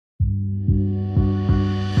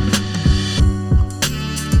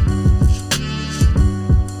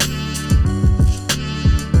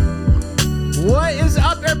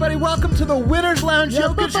to the Winners Lounge.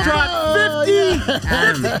 Jokic dropped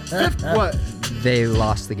 50. 50. What? They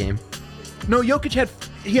lost the game. No, Jokic had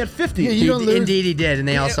 50. Indeed, he did, and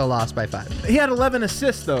they also lost by 5. He had 11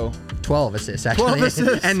 assists, though. 12 assists, actually. 12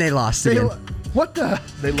 assists. And they lost again. What the?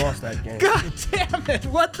 They lost that game. God damn it.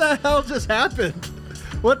 What the hell just happened?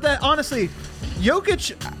 Honestly,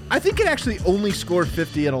 Jokic, I think it actually only scored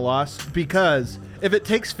 50 in a loss because if it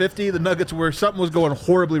takes 50, the Nuggets something was going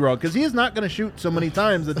horribly wrong because he is not going to shoot so many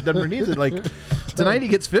times that Denver needs it. Like, tonight he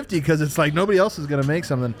gets 50 because it's like nobody else is going to make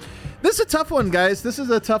something. This is a tough one, guys. This is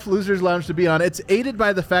a tough Losers Lounge to be on. It's aided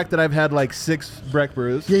by the fact that I've had like 6 Breck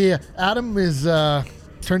brews. Yeah. Adam is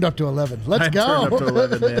turned up to 11. Let's go. I'm turned up to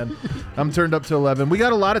 11, man. I'm turned up to 11. We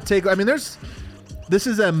got a lot of this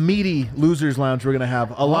is a meaty Losers Lounge we're going to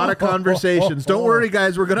have. A lot of conversations. Don't worry,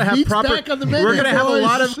 guys. We're going to have Meat's back on the menu, we're going to have a boys.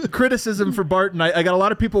 lot of criticism for Barton. I got a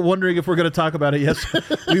lot of people wondering if we're going to talk about it. Yes,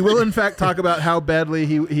 we will, in fact, talk about how badly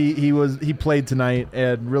he played tonight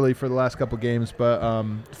and really for the last couple games. But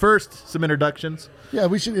first, some introductions. Yeah,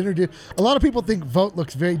 we should introduce. A lot of people think Vote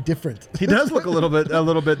looks very different. He does look a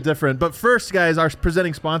little bit different. But first, guys, our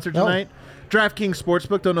presenting sponsor tonight, DraftKings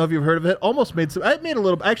Sportsbook. Don't know if you've heard of it. Almost made some. I made a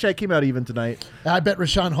little. Actually, I came out even tonight. I bet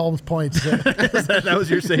Rashawn Holmes points. that was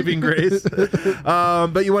your saving grace.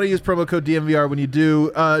 But you want to use promo code DNVR when you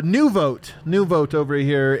do. New vote over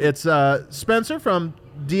here. It's Spencer from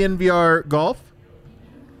DNVR Golf.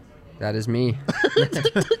 That is me.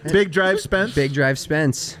 Big Drive Spence. Big Drive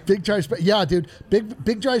Spence. Big Drive Spence. Yeah, dude.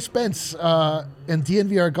 Big Drive Spence and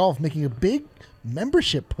DNVR Golf making a big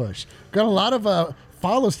membership push. Got a lot of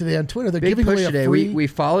follows today on Twitter. They're Big giving push away a today. free. We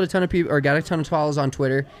followed a ton of people, or got a ton of follows on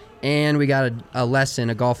Twitter, and we got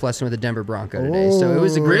a golf lesson with a Denver Bronco today. So it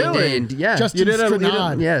was a great day. And yeah, Justin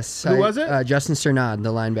Strnad. Yes. Who was it? Justin Strnad,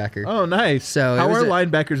 the linebacker. Oh, nice. So how are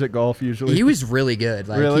linebackers at golf usually? He was really good.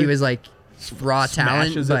 Like Really? He was like raw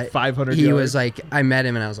talent. Smashes But at 500 he yards. was like, I met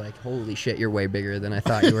him and I was like, holy shit, you're way bigger than I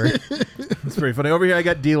thought you were. It's pretty funny. Over here, I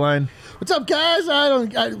got D-line. What's up, guys?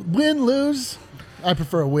 I win, lose. I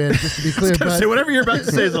prefer a win, just to be clear. But Say whatever you're about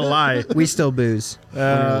to say is a lie. We still booze.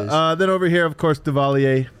 Then over here, of course,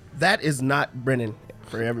 Duvalier. That is not Brennan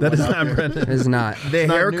for everyone. That is out not there. Brendan. It's not. The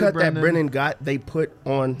not haircut new that Brennan. Brennan got, they put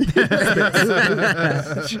on.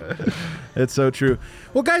 It's so true.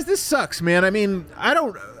 Well, guys, this sucks, man. I mean, I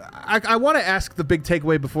want to ask the big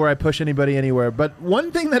takeaway before I push anybody anywhere, but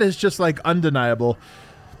one thing that is just like undeniable,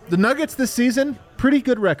 the Nuggets this season, pretty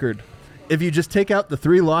good record. If you just take out the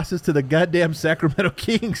 3 losses to the goddamn Sacramento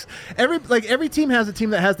Kings, every team has a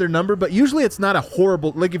team that has their number, but usually it's not a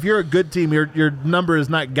horrible. Like if you're a good team, your number is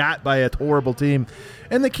not got by a horrible team.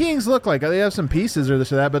 And the Kings look like they have some pieces or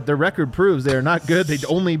this or that, but their record proves they are not good. They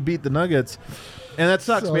only beat the Nuggets, and that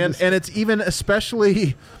sucks, man. And it's even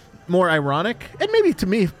especially more ironic, and maybe to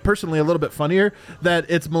me personally a little bit funnier, that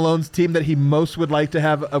it's Malone's team that he most would like to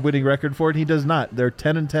have a winning record for, and he does not. They're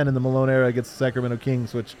 10-10 in the Malone era against the Sacramento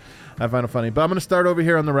Kings, which I find funny. But I'm going to start over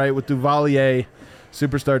here on the right with Duvalier,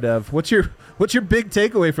 Superstar Dev. What's your big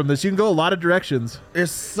takeaway from this? You can go a lot of directions.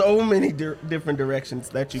 There's so many different directions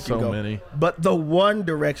that you can go. So many. But the one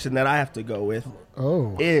direction that I have to go with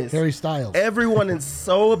is Harry Styles. Everyone is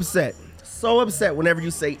so upset whenever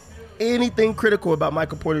you say anything critical about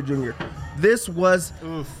Michael Porter Jr. This was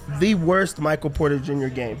the worst Michael Porter Jr.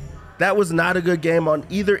 game. That was not a good game on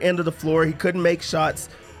either end of the floor. He couldn't make shots.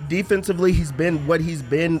 Defensively, he's been what he's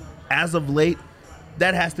been as of late.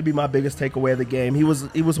 That has to be my biggest takeaway of the game. He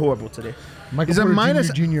was horrible today. Michael He's a Porter minus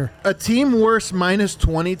Jr. a team worst minus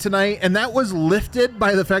 20 tonight, and that was lifted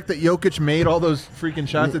by the fact that Jokic made all those freaking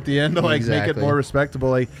shots at the end to make it Exactly. more respectable.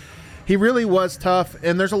 Like, he really was tough,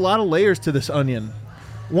 and there's a lot of layers to this onion.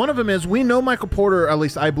 One of them is we know Michael Porter, at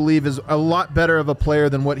least I believe, is a lot better of a player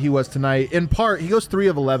than what he was tonight. In part, he goes 3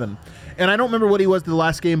 of 11. And I don't remember what he was the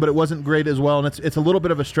last game, but it wasn't great as well, and it's a little bit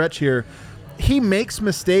of a stretch here. He makes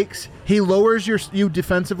mistakes. He lowers you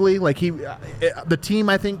defensively. Like the team,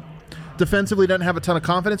 I think, defensively doesn't have a ton of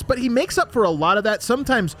confidence, but he makes up for a lot of that,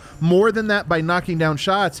 sometimes more than that, by knocking down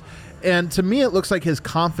shots. And to me, it looks like his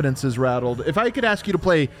confidence is rattled. If I could ask you to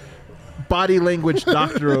play body language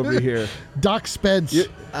doctor over here. Doc Spence.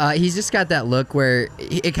 He's just got that look where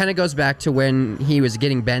it kind of goes back to when he was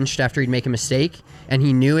getting benched after he'd make a mistake, and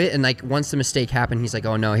he knew it, and like once the mistake happened, he's like,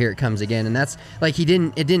 oh no, here it comes again. And that's like it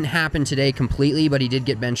didn't happen today completely, but he did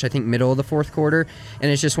get benched, I think, middle of the fourth quarter,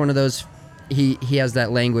 and it's just one of those. He has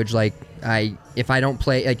that language like if I don't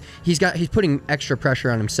play, like he's putting extra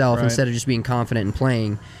pressure on himself instead of just being confident and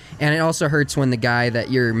playing. And it also hurts when the guy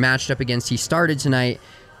that you're matched up against, he started tonight,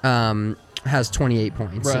 has 28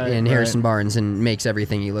 points in Harrison Barnes and makes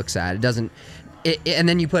everything he looks at. It doesn't. and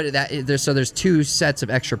then you put it that there's two sets of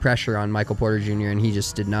extra pressure on Michael Porter Jr. and he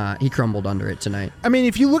just did not. He crumbled under it tonight. I mean,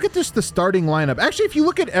 if you look at just the starting lineup, actually, if you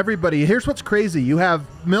look at everybody, here's what's crazy. You have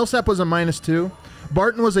Millsap was a -2,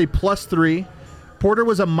 Barton was a +3, Porter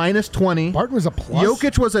was a -20, Barton was a plus.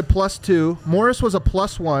 Jokic was a +2, Morris was a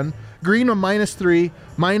 +1, Green a -3,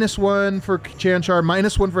 -1 for Chanchar,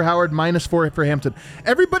 -1 for Howard, -4 for Hampton.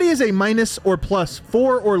 Everybody is a minus or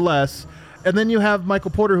 +4 or less. And then you have Michael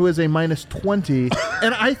Porter, who is a -20.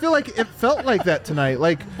 And I feel like it felt like that tonight.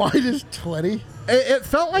 Like -20. it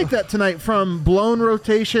felt like that tonight, from blown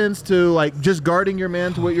rotations to like just guarding your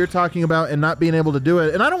man to what you're talking about and not being able to do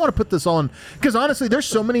it. And I don't want to put this on because honestly, there's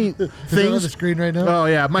so many Is it things. on the screen right now? Oh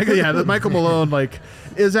yeah, Michael. Yeah, the Michael Malone like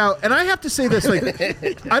is out, and I have to say this: like,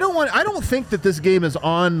 I don't think that this game is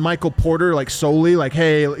on Michael Porter like solely. Like,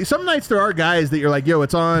 hey, some nights there are guys that you're like, yo,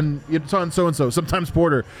 it's on so and so. Sometimes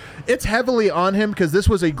Porter, it's heavily on him because this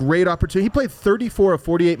was a great opportunity. He played 34 of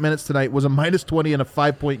 48 minutes tonight, was a -20 in a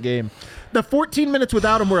 5-point game. The 14 minutes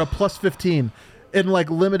without him were a +15 in like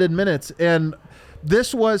limited minutes, and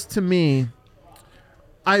this was to me.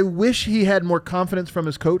 I wish he had more confidence from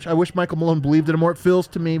his coach. I wish Michael Malone believed in him more. It feels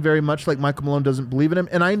to me very much like Michael Malone doesn't believe in him.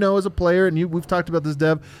 And I know as a player, and we've talked about this,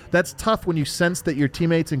 Dev, that's tough when you sense that your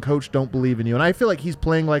teammates and coach don't believe in you. And I feel like he's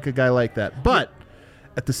playing like a guy like that. But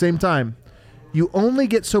at the same time, you only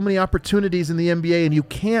get so many opportunities in the NBA, and you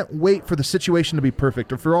can't wait for the situation to be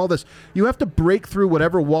perfect or for all this. You have to break through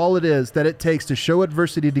whatever wall it is that it takes to show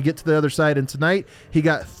adversity to get to the other side. And tonight, he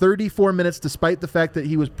got 34 minutes despite the fact that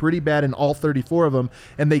he was pretty bad in all 34 of them,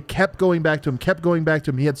 and they kept going back to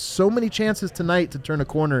him, He had so many chances tonight to turn a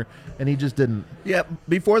corner, and he just didn't. Yeah,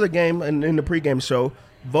 before the game and in the pregame show,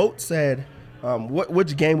 Vogt said,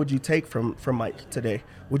 which game would you take from Mike today?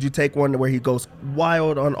 Would you take one where he goes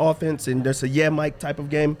wild on offense and there's a Mike type of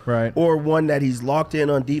game? Right. Or one that he's locked in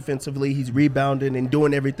on defensively, he's rebounding and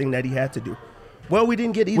doing everything that he had to do? Well, we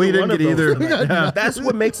didn't get either one of those. Yeah. That's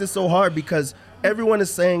what makes it so hard, because everyone is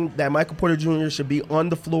saying that Michael Porter Jr. should be on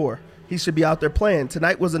the floor. He should be out there playing.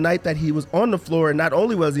 Tonight was a night that he was on the floor, and not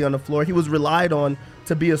only was he on the floor, he was relied on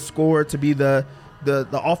to be a scorer, to be the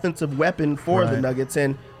offensive weapon for the Nuggets,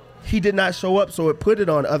 and he did not show up, so it put it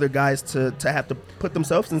on other guys to have to put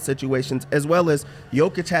themselves in situations, as well as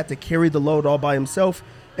Jokic had to carry the load all by himself.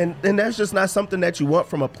 And that's just not something that you want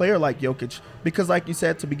from a player like Jokic, because like you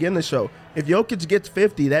said to begin the show, if Jokic gets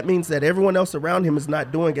 50, that means that everyone else around him is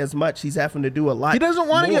not doing as much. He's having to do a lot. He doesn't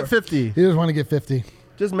want to more. get 50. He doesn't want to get 50.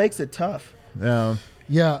 Just makes it tough. Yeah.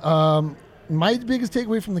 Yeah. My biggest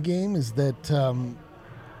takeaway from the game is that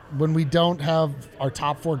when we don't have our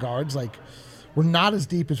top four guards, like, we're not as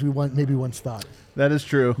deep as we maybe once thought. That is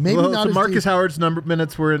true. Maybe not so as Marcus deep. Howard's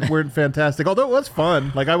minutes weren't fantastic, although it was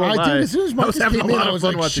fun. Like, I won't lie. Dude, as soon as Marcus having came a in, lot I of was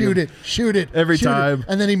fun like, watching shoot him. it. Every shoot time. it.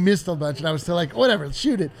 And then he missed a bunch, and I was still like, whatever,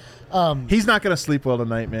 shoot it. He's not going to sleep well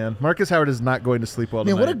tonight, man. Marcus Howard is not going to sleep well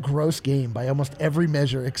Man, tonight. what a gross game by almost every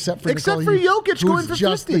measure, except for Except Nikola for Jokic who's going for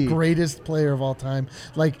just 50. the greatest player of all time.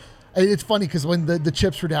 Like, it's funny because when the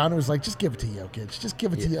chips were down, it was like, just give it to Jokic. Just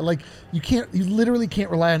give it to you. Like, you literally can't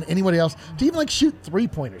rely on anybody else to even like shoot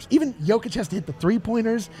 3-pointers. Even Jokic has to hit the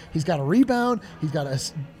 3-pointers. He's got to rebound. He's got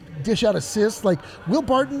to dish out assists. Like, Will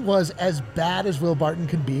Barton was as bad as Will Barton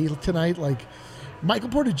can be tonight. Like, Michael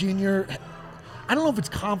Porter Jr., I don't know if it's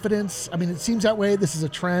confidence. I mean, it seems that way. This is a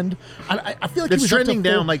trend. I feel like it's he was trending up to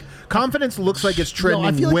down. Like, confidence looks like it's No, I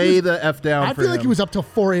trending feel like way he was- the F down. I for feel like him. he was up till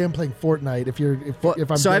 4 a.m. playing Fortnite. If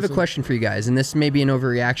I'm So I have a guessing. question for you guys, and this may be an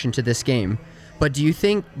overreaction to this game, but do you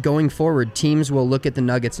think going forward teams will look at the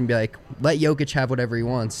Nuggets and be like, let Jokic have whatever he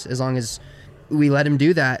wants, as long as we let him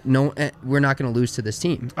do that? No, we're not going to lose to this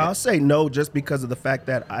team. I'll say no, just because of the fact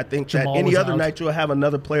that I think Jamal that any was other out. night you'll have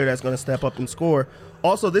another player that's going to step up and score.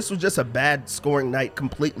 Also, this was just a bad scoring night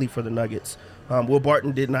completely for the Nuggets. Will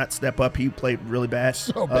Barton did not step up. He played really bad.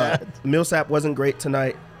 So bad. Millsap wasn't great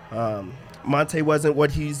tonight. Monte wasn't what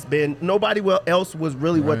he's been. Nobody else was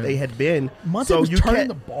really what they had been. Monte was turning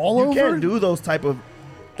the ball You over? can't do those type of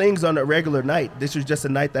things on a regular night. This was just a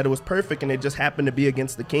night that it was perfect, and it just happened to be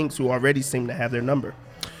against the Kings, who already seem to have their number.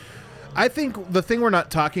 I think the thing we're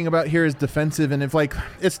not talking about here is defensive, and if like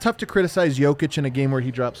it's tough to criticize Jokic in a game where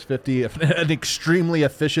he drops 50, an extremely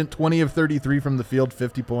efficient 20 of 33 from the field,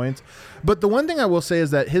 50 points. But the one thing I will say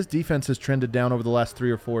is that his defense has trended down over the last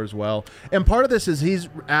 3 or 4 as well. And part of this is he's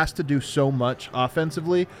asked to do so much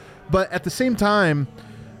offensively, but at the same time,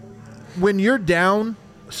 when you're down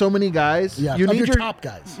so many guys, Yeah, you of need your top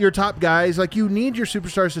guys. Your top guys, like you need your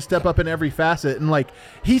superstars to step up in every facet, and like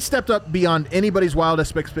he stepped up beyond anybody's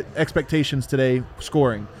wildest expectations today,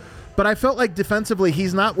 scoring. But I felt like defensively,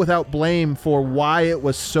 he's not without blame for why it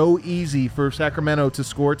was so easy for Sacramento to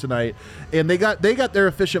score tonight, and they got their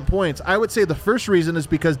efficient points. I would say the first reason is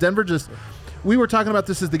because Denver just. We were talking about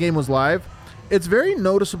this as the game was live. It's very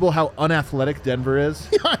noticeable how unathletic Denver is.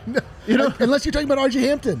 I know. You know, Unless you're talking about RJ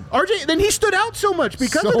Hampton. then he stood out so much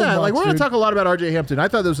because of So that. Like, much, we're going dude. to talk a lot about RJ Hampton. I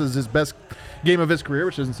thought this was his best game of his career,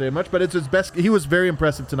 which doesn't say much, but it's his best. He was very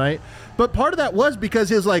impressive tonight. But part of that was because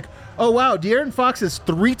he was like, oh, wow, De'Aaron Fox is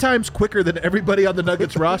 3 times quicker than everybody on the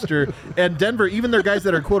Nuggets roster. And Denver, even their guys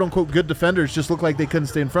that are quote-unquote good defenders, just look like they couldn't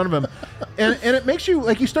stay in front of him. And it makes you,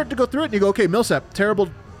 like, you start to go through it and you go, okay, Millsap, terrible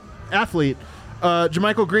athlete.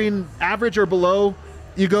 JaMychal Green, average or below.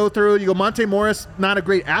 You go through, you go Monte Morris, not a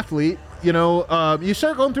great athlete. You know, you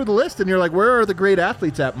start going through the list and you're like, where are the great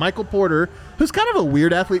athletes at? Michael Porter, who's kind of a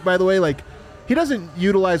weird athlete, by the way. Like, he doesn't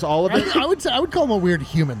utilize all of it. I would call him a weird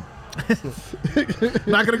human.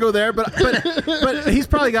 Not going to go there, but he's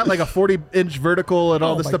probably got like a 40-inch vertical and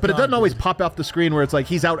all Oh this my stuff. But it God, doesn't always dude. pop off the screen where it's like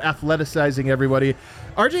he's out athleticizing everybody.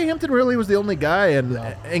 RJ Hampton really was the only guy, and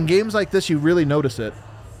in games like this, you really notice it.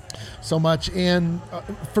 So much, and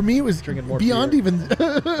for me, it was Drinking more beyond beer.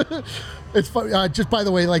 even. It's funny. Just by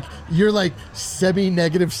the way, like you're like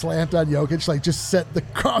semi-negative slant on Jokic, like just set the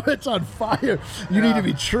comments on fire. You need to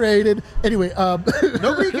be traded anyway.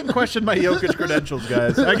 Nobody can question my Jokic credentials,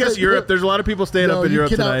 guys. I guess Europe. There's a lot of people staying No, up in you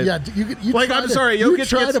Europe cannot- tonight. Yeah, you Like, try I'm to- sorry, you Jokic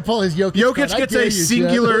try gets- to pull his Jokic. Jokic card. I gets dare a you,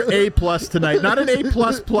 singular Jeff. A+ tonight, not an A++,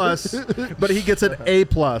 but he gets an A+.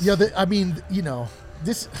 Yeah, I mean, you know,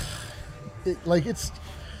 this, it's.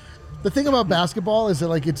 The thing about basketball is that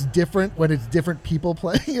like it's different when it's different people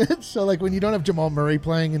playing it. So like when you don't have Jamal Murray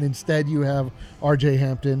playing and instead you have RJ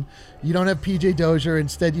Hampton, you don't have PJ Dozier,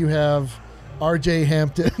 instead you have RJ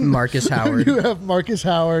Hampton, Marcus Howard. you have Marcus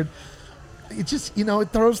Howard. It just it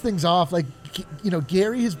throws things off. Like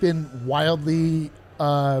Gary has been wildly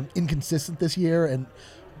inconsistent this year, and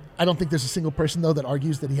I don't think there's a single person though that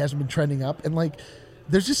argues that he hasn't been trending up. And like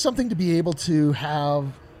there's just something to be able to have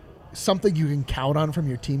something you can count on from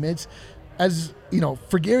your teammates. As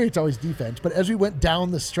for Gary, it's always defense. But as we went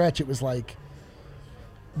down the stretch, it was like,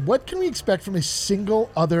 what can we expect from a single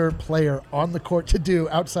other player on the court to do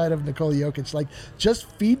outside of Nikola Jokic? Like, just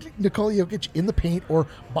feed Nikola Jokic in the paint or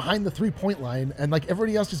behind the 3-point line, and like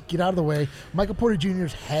everybody else, just get out of the way. Michael Porter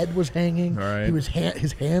Jr.'s head was hanging. All right. He was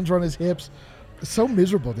his hands were on his hips. So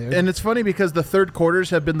miserable, dude. And it's funny because the third quarters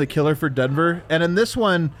have been the killer for Denver. And in this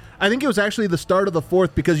one, I think it was actually the start of the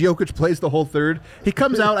fourth because Jokic plays the whole third. He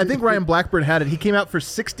comes out, I think Ryan Blackburn had it. He came out for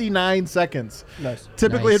 69 seconds. Nice.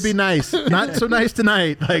 Typically, Nice. it'd be nice. Not so nice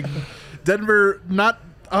tonight. Like, Denver not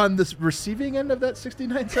on this receiving end of that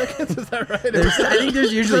 69 seconds. Is that right? I think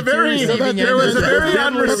there's usually It's a very- two receiving there was a ends. very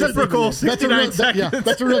unreciprocal That's a 69 real, seconds.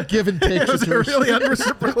 that's a real give and take It was a situation. really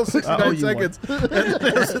unreciprocal 69 you won. seconds.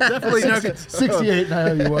 It was definitely Nuggets. 68, and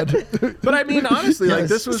I know you would. But I mean, honestly, like Yes.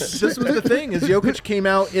 this was the thing is Jokic came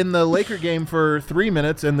out in the Laker game for 3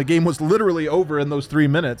 minutes, and the game was literally over in those 3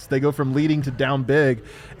 minutes. They go from leading to down big,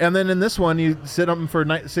 and then in this one, you sit on them for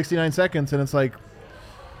 69 seconds, and it's like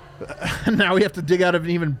now we have to dig out of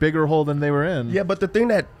an even bigger hole than they were in. Yeah, but the thing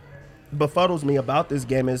that befuddles me about this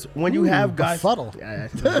game is when you have guys. befuddle. Yeah,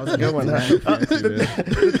 that was a good one.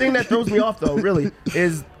 The thing that throws me off though, really,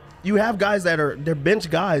 is you have guys they're bench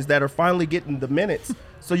guys that are finally getting the minutes.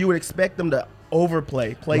 So you would expect them to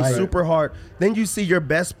overplay, play Right. super hard. Then you see your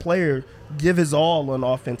best player give his all on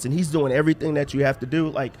offense, and he's doing everything that you have to do,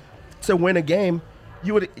 like to win a game.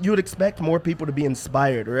 You would expect more people to be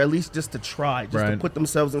inspired, or at least just to try, just to Right. put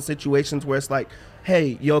themselves in situations where it's like,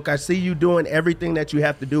 hey, Yoke, I see you doing everything that you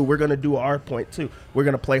have to do. We're going to do our point too. We're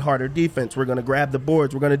going to play harder defense. We're going to grab the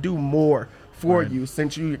boards. We're going to do more for Right. you.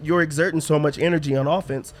 Since you're exerting so much energy on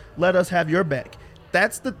offense, let us have your back.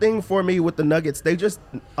 That's the thing for me with the Nuggets.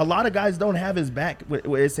 A lot of guys don't have his back.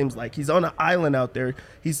 It seems like he's on an island out there.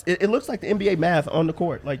 It looks like the NBA math on the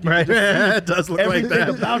court. Like you Right, can just see it does look like everything that.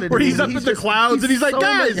 about it. Where he's And up in the clouds and he's like, so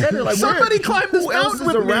guys, much better. Like, somebody climb this who else mountain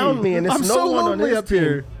is with around me, and it's I'm no so one on lonely his up team.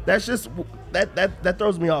 here. That's just that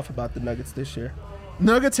throws me off about the Nuggets this year.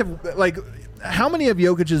 Nuggets have like how many of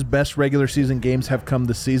Jokic's best regular season games have come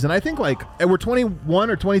this season? I think like we're 21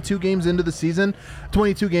 or 22 games into the season,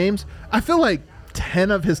 22 games. I feel like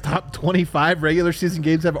 10 of his top 25 regular season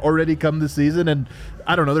games have already come this season, and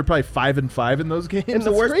I don't know, they're probably 5-5 in those games. And the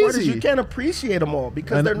It's worst part is crazy. you can't appreciate them all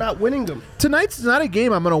because And- they're not winning them. Tonight's not a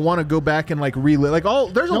game I'm going to want to go back and like relive. Like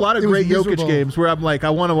there's a Nope, lot of it was great Jokic miserable. games where I'm like, I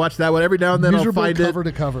want to watch that one every now and then. Miserable I'll find cover it.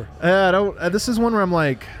 to cover. I don't. This is one where I'm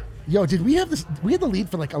like, Yo, did we have this? We had the lead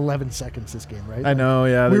for like 11 seconds this game, right? I know,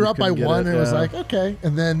 yeah. We they were up by couldn't get 1, and it was yeah. like, okay.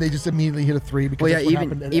 And then they just immediately hit a 3 because Well, yeah, that's what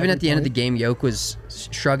happened even every at the end of the point. game, Yoke was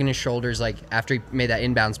shrugging his shoulders like after he made that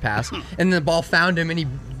inbounds pass, and the ball found him, and he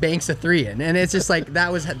banks a 3 in, and it's just like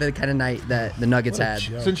that was the kind of night that the Nuggets What a had.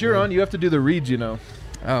 joke, Since you're man. on, you have to do the reads, you know.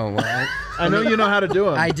 Oh, well, I know you know how to do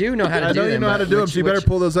them. I do know how to I do know you them, know how to but do them, which- so you better which-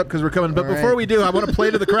 pull those up because we're coming. But All before right. we do, I want to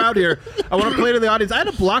play to the crowd here. I want to play to the audience. I had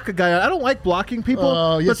to block a guy. I don't like blocking people.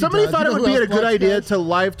 Oh, yes, but he somebody does. thought You it know would who be a else good blocks idea guys? to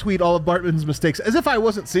live tweet all of Bartman's mistakes, as if I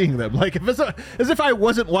wasn't seeing them. Like, as if I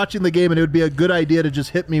wasn't watching the game, and it would be a good idea to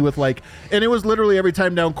just hit me with, like, and it was literally every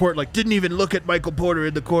time down court, like, didn't even look at Michael Porter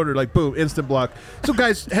in the corner, like, boom, instant block. So,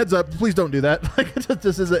 guys, heads up, please don't do that. Like,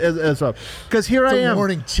 this is as well. Because here I a am.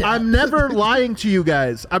 warning, chat. I'm never lying to you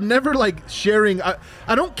guys. I'm never, like, sharing.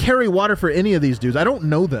 I don't carry water for any of these dudes. I don't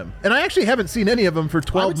know them. And I actually haven't seen any of them for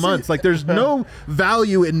 12 would say- months. Like, there's no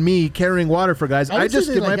value in me carrying water for guys. I I would say just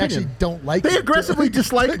they, give my like, opinion. actually don't like They you. aggressively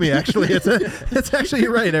dislike me, actually. It's actually,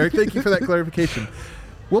 you're right, Eric. Thank you for that clarification.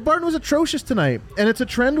 Will Barton was atrocious tonight, and it's a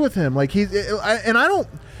trend with him. Like,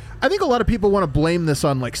 I think a lot of people want to blame this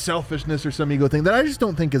on, like, selfishness or some ego thing that I just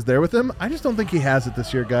don't think is there with him. I just don't think he has it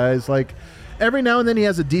this year, guys. Like, every now and then he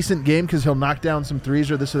has a decent game because he'll knock down some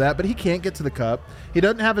threes or this or that, but he can't get to the cup. He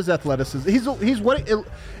doesn't have his athleticism.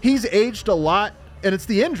 He's aged a lot, and it's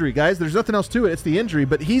the injury, guys. There's nothing else to it. It's the injury,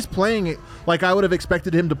 but he's playing it like I would have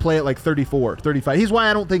expected him to play at like 34, 35. He's why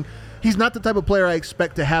I don't think he's not the type of player I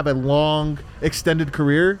expect to have a long, extended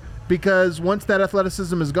career, because once that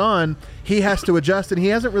athleticism is gone, he has to adjust, and he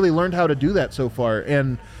hasn't really learned how to do that so far.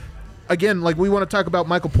 And again, like, we want to talk about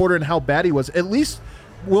Michael Porter and how bad he was. At least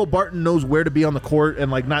Will Barton knows where to be on the court and,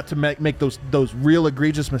 like, not to make those real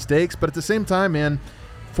egregious mistakes. But at the same time, man,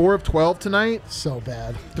 4 of 12 tonight, So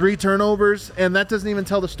bad. 3 turnovers, and that doesn't even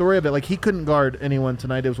tell the story of it. Like, he couldn't guard anyone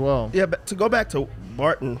tonight as well. Yeah, but to go back to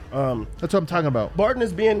Barton, That's what I'm talking about. Barton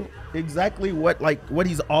is being exactly what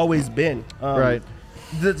he's always been. Right.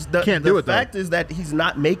 Can't do it, though. The fact is that he's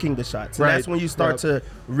not making the shots. And Right. that's when you start Yep. to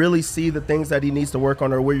really see the things that he needs to work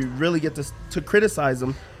on, or where you really get to criticize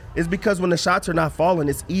him, is because when the shots are not falling,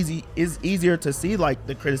 it's easier to see, like,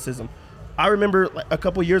 the criticism. I remember, like, a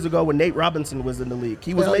couple years ago when Nate Robinson was in the league.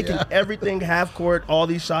 He was Hell making yeah. everything half court, all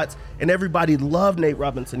these shots, and everybody loved Nate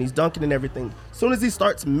Robinson. He's dunking and everything. As soon as he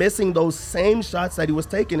starts missing those same shots that he was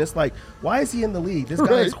taking, it's like, why is he in the league? This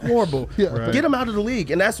guy is Right. horrible. Yeah. Right. Get him out of the league.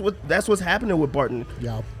 And that's what's happening with Barton.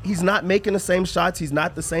 Yeah. He's not making the same shots. He's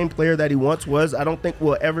not the same player that he once was. I don't think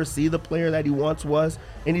we'll ever see the player that he once was.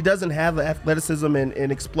 And he doesn't have the athleticism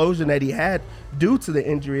and explosion that he had due to the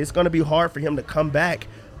injury. It's going to be hard for him to come back.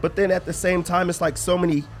 But then at the same time, it's like so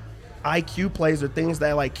many IQ plays or things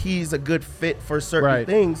that, like, he's a good fit for certain Right.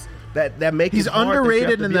 things that make He's it hard that you have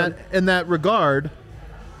underrated to in be on- that regard.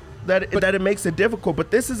 that it makes it difficult. But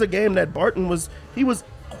this is a game that Barton was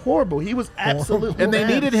horrible. He was absolutely And they bad.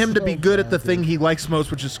 needed him to So be good at the bad, thing he likes most,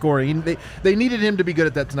 which is scoring. They needed him to be good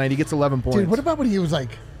at that tonight. He gets 11 points. Dude, what about when he was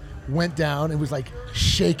like went down and was like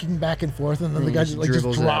shaking back and forth, and then the guy just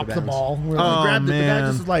dribbles it out of dropped the bounds. ball? We're He like, Oh, grabbed it. The guy man.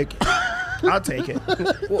 just was like, I'll take it.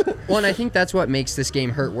 Well, and I think that's what makes this game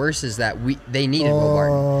hurt worse is that they needed Will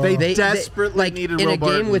Barton. They desperately like needed in Will a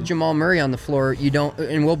Barton. game with Jamal Murray on the floor. You don't,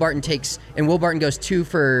 and Will Barton goes 2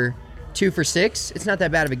 for 6. It's not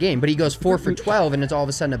that bad of a game, but he goes 4 for 12, and it's all of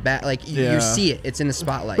a sudden a bad. Like Yeah. you see it, it's in the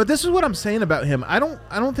spotlight. But this is what I'm saying about him. I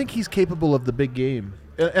don't think he's capable of the big game.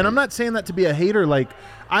 And I'm not saying that to be a hater. Like,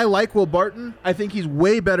 I like Will Barton. I think he's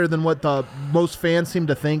way better than what the most fans seem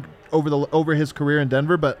to think over his career in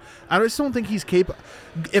Denver. But I just don't think he's capable.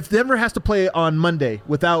 If Denver has to play on Monday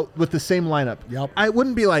with the same lineup, Yep. I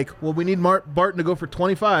wouldn't be like, well, we need Barton to go for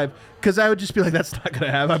 25, because I would just be like, that's not going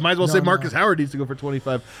to happen. I might as well No, say no. Marcus Howard needs to go for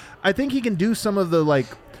 25. I think he can do some of the, like,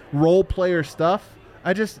 role player stuff.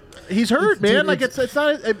 He's hurt, It's- man. dude, Like, it's- it's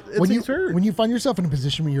not. He's hurt. when you find yourself in a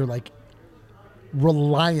position where you're like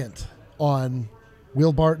reliant on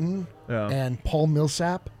Will Barton Yeah. and Paul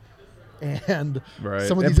Millsap and Right.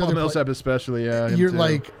 some of and these Paul other Millsap especially, yeah. him you're too.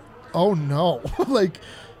 like, oh no, like,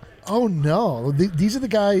 oh no, these are the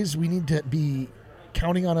guys we need to be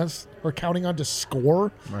counting on to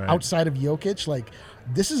score Right. outside of Jokic. Like,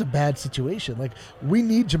 this is a bad situation. Like, we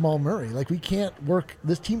need Jamal Murray. Like, we can't work.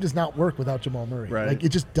 This team does not work without Jamal Murray. Right. Like, it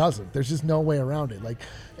just doesn't. There's just no way around it. Like,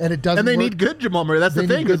 and it doesn't. and they work. need good Jamal Murray. That's the They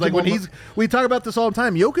need thing. good Is like when Jamal we talk about this all the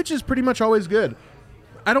time. Jokic is pretty much always good.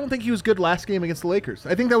 I don't think he was good last game against the Lakers.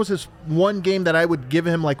 I think that was his one game that I would give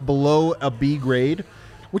him like below a B grade.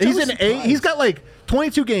 Which I He's was an A. surprised. He's got like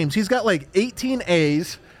 22 games. He's got like 18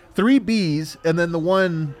 A's, 3 B's, and then the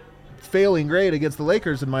one failing grade against the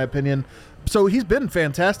Lakers, in my opinion. So he's been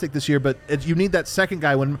fantastic this year, but you need that second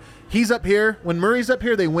guy. When he's up here, when Murray's up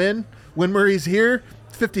here, they win. When Murray's here,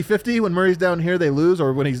 50-50. When Murray's down here, they lose.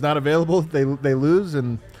 Or when he's not available, they lose.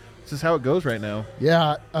 And this is how it goes right now.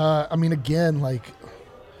 Yeah. I mean, again, like,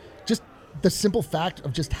 just the simple fact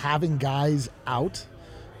of just having guys out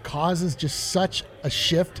causes just such a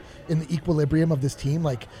shift in the equilibrium of this team.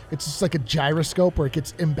 Like, it's just like a gyroscope where it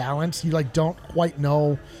gets imbalanced. You, like, don't quite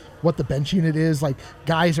know what the bench unit is. Like,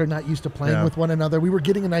 guys are not used to playing with one another. We were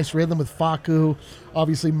getting a nice rhythm with Facu.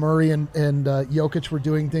 Obviously, Murray and Jokic were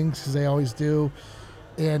doing things because they always do.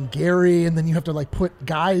 And Gary, and then you have to like put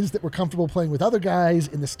guys that were comfortable playing with other guys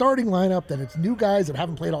in the starting lineup. Then it's new guys that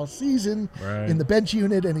haven't played all season in the bench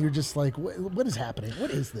unit, and you're just like, what is happening?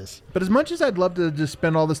 What is this? But as much as I'd love to just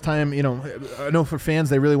spend all this time, you know, I know for fans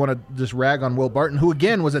they really want to just rag on Will Barton, who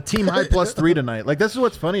again was a team high +3 tonight. Like, this is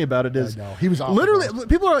what's funny about it is he was awful, literally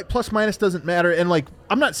people are like plus minus doesn't matter, and like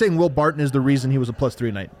I'm not saying Will Barton is the reason he was a +3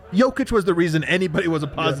 tonight. Jokic was the reason anybody was a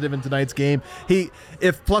positive in tonight's game.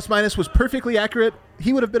 If plus minus was perfectly accurate,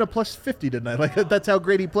 he would have been a +50 tonight. Like, that's how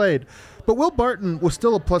great he played. But Will Barton was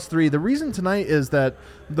still a +3. The reason tonight is that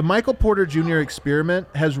the Michael Porter Jr. experiment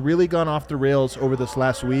has really gone off the rails over this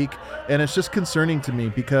last week, and it's just concerning to me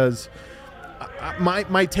because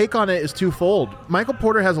my take on it is twofold. Michael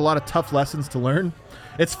Porter has a lot of tough lessons to learn.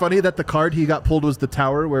 It's funny that the card he got pulled was the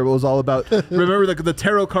Tower, where it was all about. Remember the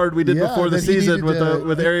tarot card we did before the season with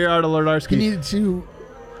Ariardo Lenarski.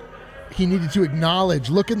 He needed to acknowledge,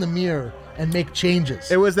 look in the mirror, and make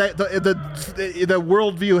changes. It was that the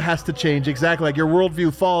worldview has to change, exactly. Like, your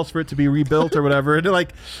worldview falls for it to be rebuilt or whatever. And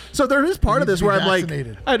like, so there is part of this where I'm like,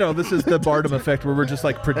 I know this is the Bardem effect, where we're just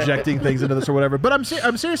like projecting things into this or whatever. But I'm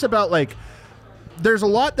serious about, like, there's a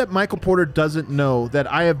lot that Michael Porter doesn't know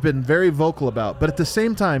that I have been very vocal about. But at the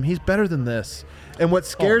same time, he's better than this. And what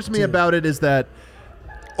scares me about it is that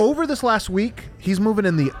over this last week, he's moving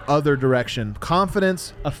in the other direction.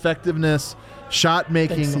 Confidence, effectiveness, shot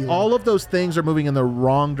making, all of those things are moving in the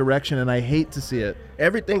wrong direction, and I hate to see it.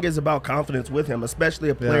 Everything is about confidence with him, especially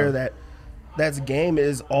a player that's game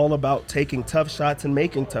is all about taking tough shots and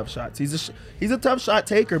making tough shots. He's a tough shot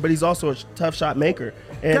taker, but he's also a tough shot maker.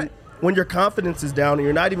 And when your confidence is down and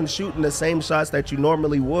you're not even shooting the same shots that you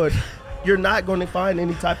normally would, you're not going to find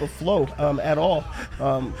any type of flow at all.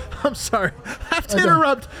 I'm sorry. I have to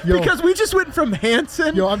interrupt because we just went from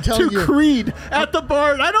Hanson to Creed at the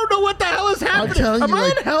bar. I don't know what the hell is happening. Am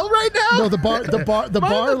I in hell right now? No, the bar,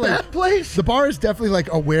 like, place? The bar is definitely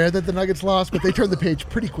like aware that the Nuggets lost, but they turned the page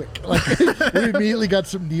pretty quick. Like, we immediately got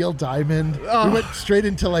some Neil Diamond. We went straight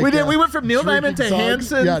into like we went from Neil Diamond to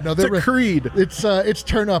Hanson to Creed. It's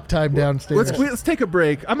turn up time downstairs. Let's take a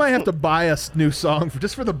break. I might have to buy a new song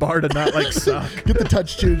just for the bar to not like suck. Get the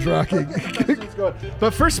touch tunes rocking.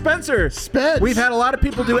 But for Spencer, we've had a lot of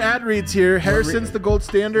people do ad reads here. Harrison's the gold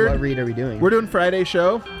standard. What read are we doing? We're doing Friday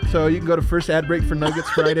show, so you can go to first ad break for Nuggets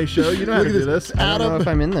Friday show. You know how to do this. I don't know if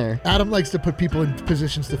I'm in there. Adam likes to put people in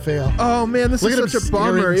positions to fail. Oh man, this is such a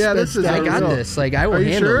bummer. Yeah, this is. I got this. Like, I will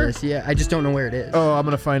handle this. Yeah, I just don't know where it is. Oh, I'm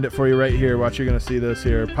gonna find it for you right here. Watch, you're gonna see this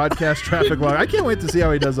here. Podcast traffic log. I can't wait to see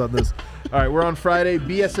how he does on this. All right, we're on Friday.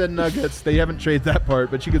 BSN Nuggets. They haven't traded that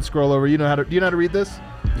part, but you can scroll over. Do you know how to read this?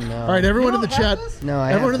 No. All right, everyone in the chat. No,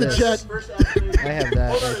 I everyone have in the chat. I have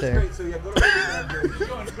that right there.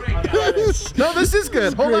 No, this is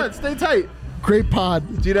good. Hold on, stay tight. Great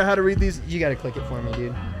pod. Do you know how to read these? You got to click it for me,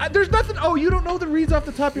 dude. There's nothing. Oh, you don't know the reads off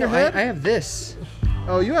the top of your head? I have this.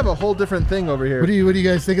 Oh, you have a whole different thing over here. What do you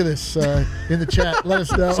guys think of this in the chat? Let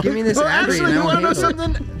us know. Just give me this ad read. Actually, you want to know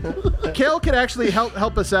something? Kale could actually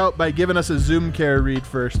help us out by giving us a Zoom Care read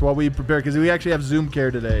first while we prepare, because we actually have Zoom Care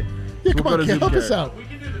today. Yeah, come on, Kale, help us out. We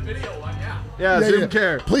can do the video one, yeah. Yeah, Zoom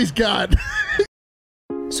Care. Please, God.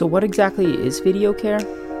 So what exactly is video care?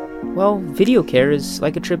 Well, video care is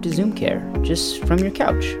like a trip to Zoom Care, just from your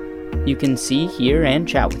couch. You can see, hear, and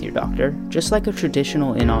chat with your doctor, just like a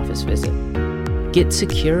traditional in-office visit. Get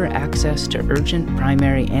secure access to urgent,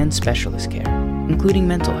 primary, and specialist care, including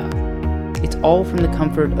mental health. It's all from the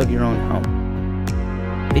comfort of your own home.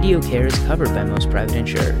 Video care is covered by most private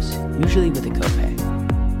insurers, usually with a copay.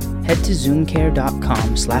 Head to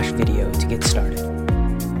zoomcare.com/video to get started.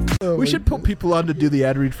 We should put people on to do the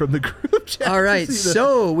ad read from the group chat. All right,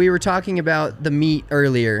 so we were talking about the meat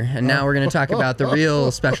earlier, and now we're going to talk about the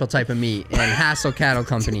real special type of meat, and Hassel Cattle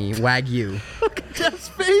Company, Wagyu. Look at Jeff's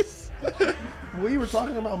face. We were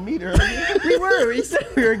talking about meat earlier. We were. We said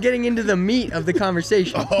we were getting into the meat of the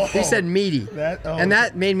conversation. We said meaty, and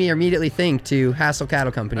that made me immediately think to Hassel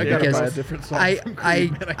Cattle Company I gotta because buy a different song from I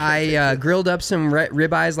Creed, man. I I grilled up some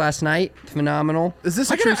ribeyes last night. Phenomenal. Is this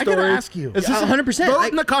a I true gotta story? ask you. Is this 100%. Vote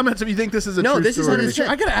Like- in the comments if you think this is a No, true this is story. 100%.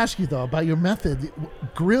 I gotta ask you though about your method,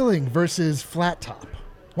 grilling versus flat top.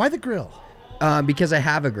 Why the grill? Because I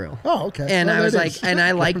have a grill. Oh, okay. And Well, I was there it like, is. and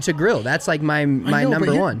I like to grill. That's like my I know,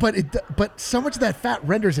 number one. But so much of that fat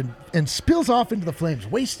renders and spills off into the flames,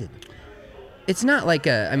 wasted. It's not like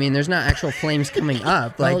I mean, there's not actual flames coming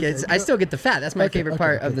up. Like Okay. I still get the fat. That's my favorite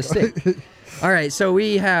part of the okay. steak. All right, so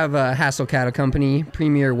we have Hassel Cattle Company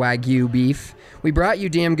Premier Wagyu beef. We brought you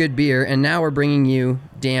damn good beer, and now we're bringing you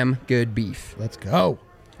damn good beef. Let's go.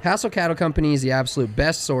 Hassel Cattle Company is the absolute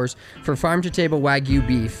best source for farm-to-table Wagyu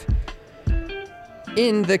beef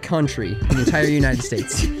in the country, in the entire United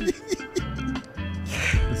States.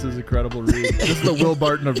 This is incredible read. This is the Will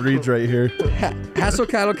Barton of reads right here. Hassel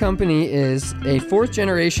Cattle Company is a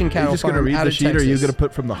fourth-generation Are you cattle just going to farm read out the of sheet, or are Texas. you going to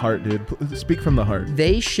put from the heart, dude? Speak from the heart.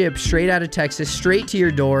 They ship straight out of Texas, straight to your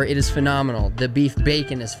door. It is phenomenal. The beef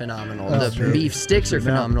bacon is phenomenal. That's the true. beef sticks are Now-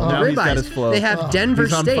 phenomenal. now The he's got his ribeyes, flow. they have Denver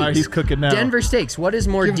He's on steaks. fire. He's cooking now. Denver steaks. What is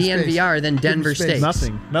more Give him space. DNVR than Give him Denver space. steaks?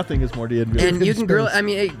 Nothing. Nothing is more DNVR. And you him can grill. space. I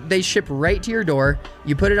mean, they ship right to your door.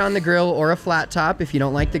 You put it on the grill or a flat top if you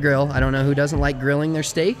don't like the grill. I don't know who doesn't like grilling their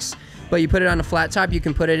steaks, but you put it on a flat top. You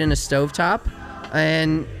can put it in a stove top,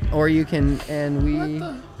 or you can. And we.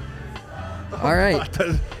 All right.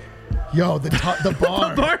 Yo, the bar.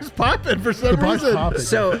 The bar's popping for some The bar's reason. popping.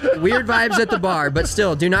 So weird vibes at the bar, but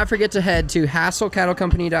still, do not forget to head to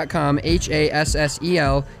HasselCattleCompany.com,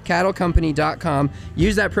 HASSEL, cattlecompany.com.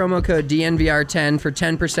 Use that promo code DNVR10 for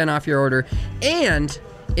 10% off your order. And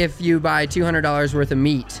if you buy $200 worth of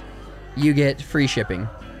meat, you get free shipping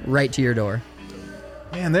right to your door.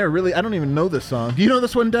 Man, they're really. I don't even know this song. Do you know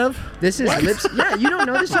this one, Dev? This is Lips. Yeah, you don't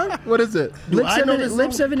know this song? What is it?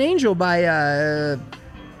 Lips of an Angel by.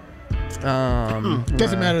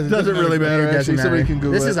 Doesn't matter. Doesn't really matter. It doesn't Actually, somebody matter. can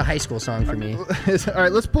Google This it. is a high school song for me. All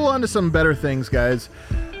right, let's pull on to some better things, guys.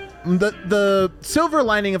 The silver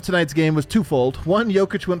lining of tonight's game was twofold. One,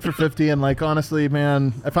 Jokic went for 50, and like honestly,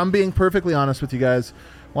 man, if I'm being perfectly honest with you guys,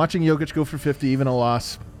 watching Jokic go for 50, even a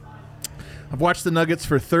loss. I've watched the Nuggets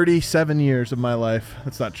for 37 years of my life.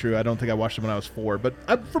 That's not true. I don't think I watched them when I was 4, but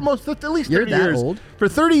for most, at least 30 You're that years. old. For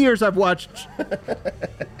 30 years, I've watched.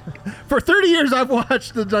 For 30 years, I've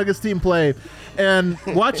watched the Nuggets team play, and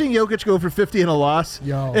watching Jokic go for 50 in a loss,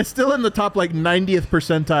 Yo. it's still in the top like 90th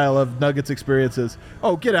percentile of Nuggets experiences.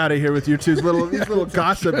 Oh, get out of here with your these little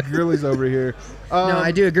gossip girlies over here. No,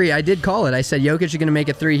 I do agree. I did call it. I said Jokic is going to make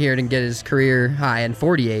a 3 here and get his career high and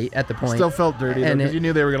 48 at the point. Still felt dirty And because it- you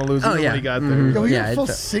knew they were going to lose Oh, even yeah. when he got Yo, there. we Yeah, got a full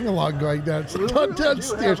it's a- sing along going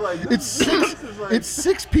downstairs. It's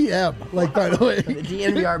 6 p.m. Like, by the way. The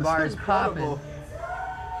DNVR bar is popping.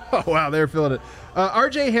 Oh, wow, they're feeling it.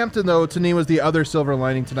 RJ Hampton, though, to me, was the other silver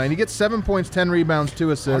lining tonight. He gets 7 points, 10 rebounds,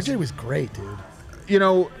 2 assists. RJ was great, dude. You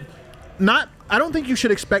know, I don't think you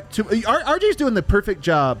should expect to. RJ's doing the perfect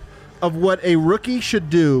job of what a rookie should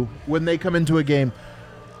do when they come into a game.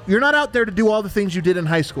 You're not out there to do all the things you did in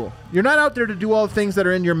high school. You're not out there to do all the things that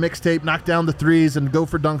are in your mixtape, knock down the threes and go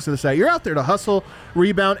for dunks to the side. You're out there to hustle,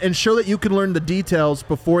 rebound, and show that you can learn the details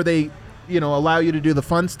before they, allow you to do the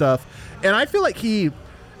fun stuff. And I feel like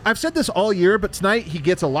I've said this all year, but tonight he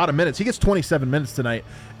gets a lot of minutes. He gets 27 minutes tonight.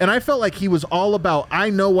 And I felt like he was all about, I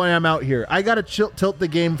know why I'm out here. I got to tilt the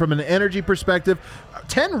game from an energy perspective.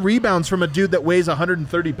 10 rebounds from a dude that weighs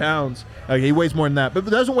 130 pounds. Okay, he weighs more than that, but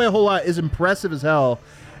doesn't weigh a whole lot, is impressive as hell.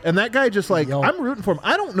 And that guy just Yo. I'm rooting for him.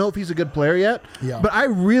 I don't know if he's a good player yet, Yeah. but I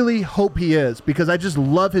really hope he is because I just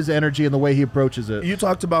love his energy and the way he approaches it. You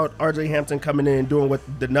talked about RJ Hampton coming in and doing what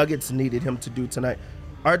the Nuggets needed him to do tonight.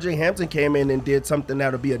 RJ Hampton came in and did something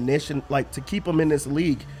that'll be a nation, like to keep him in this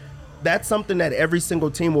league. That's something that every single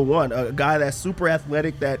team will want. A guy that's super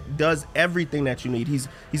athletic that does everything that you need. He's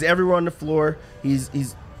everywhere on the floor. He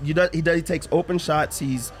takes open shots.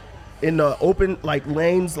 He's in the open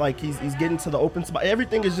lanes. Like he's getting to the open spot.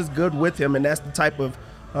 Everything is just good with him, and that's the type of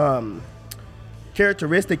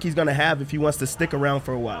characteristic he's gonna have if he wants to stick around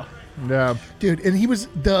for a while. Yeah. Dude, and he was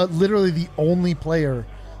literally the only player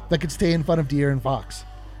that could stay in front of De'Aaron Fox.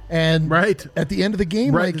 And Right. at the end of the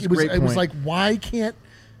game, Right, like that's it a was great point. like, why can't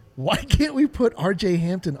we put RJ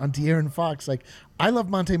Hampton on De'Aaron Fox? Like, I love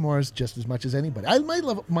Monte Morris just as much as anybody. I might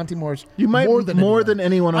love Monte Morris You might more than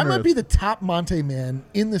anyone on I might earth. be the top Monte man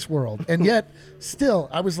in this world. And yet, still,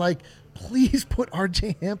 I was like, please put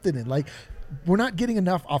RJ Hampton in. Like, we're not getting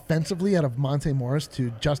enough offensively out of Monte Morris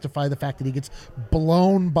to justify the fact that he gets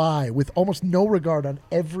blown by with almost no regard on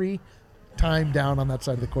every time down on that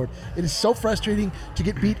side of the court. It is so frustrating to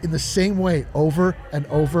get beat in the same way over and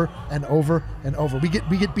over and over and over. We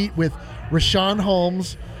get beat with Rashawn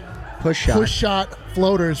Holmes Push shot.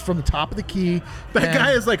 floaters from the top of the key. That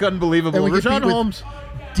guy is like unbelievable. and we get Rashawn beat with Holmes.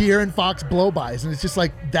 De'Aaron Fox blow-bys, and it's just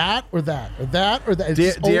like that or that or that or that. It's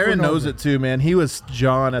just over De'Aaron and knows over. it too, man. He was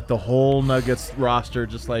John at the whole Nuggets roster,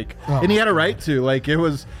 just like, Oh, and he had a right to. Like it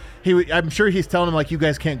was, I'm sure he's telling him like, you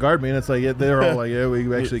guys can't guard me, and it's like they're all like, yeah,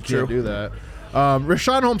 we actually can't do that.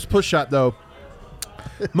 Rashawn Holmes push shot though,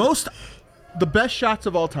 the best shots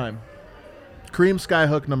of all time. Kareem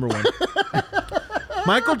Skyhook #1.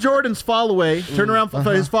 Michael Jordan's fall away, turnaround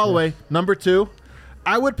his fall away #2.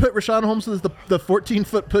 I would put Rashawn Holmes as the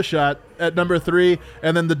 14-foot push shot at #3,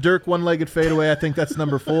 and then the Dirk one-legged fadeaway. I think that's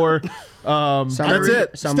 #4. That's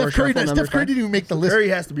it. Steph Curry didn't even make the list. Curry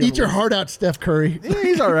has to be on Eat the your list. heart out, Steph Curry. Yeah,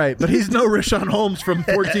 he's all right, but he's no Rashawn Holmes from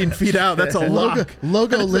 14 feet out. That's a lock.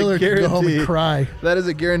 Logo That's a Lillard can go home and guarantee. cry. That is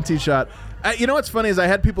a guaranteed shot. You know what's funny is I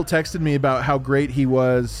had people texting me about how great he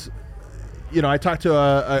was. You know, I talked to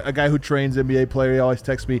a guy who trains NBA player. He always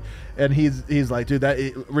texts me, and he's like, dude,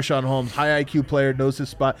 Rashawn Holmes, high IQ player, knows his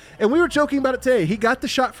spot. And we were joking about it today. He got the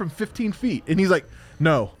shot from 15 feet, and he's like,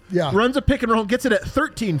 no. Yeah. Runs a pick and roll, gets it at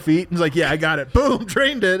 13 feet, and he's like, yeah, I got it. Boom,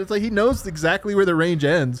 drained it. It's like he knows exactly where the range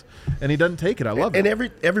ends, and he doesn't take it. I love And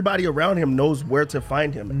it. everybody around him knows where to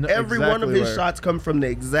find him. No, Every one of exactly his where. shots come from the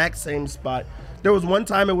exact same spot. There was one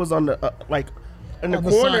time it was on the in the On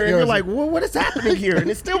the corner, side, and yeah, you're it was like, well, what is happening here? And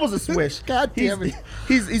it still was a swish. God damn it.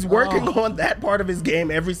 He's working on that part of his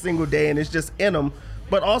game every single day, and it's just in him.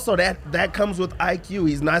 But also that comes with IQ.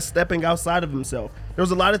 He's not stepping outside of himself. There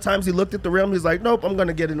was a lot of times he looked at the rim. He's like, nope, I'm going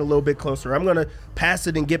to get in a little bit closer. I'm going to pass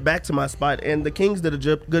it and get back to my spot. And the Kings did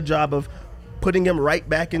a good job of putting him right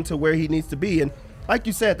back into where he needs to be. And like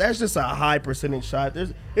you said, that's just a high percentage shot.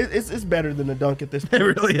 It's better than a dunk at this It point.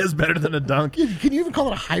 really is better than a dunk. Can you even call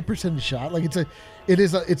it a high percentage shot? Like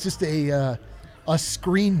it's just a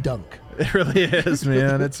screen dunk. It really is,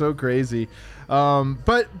 man. It's so crazy.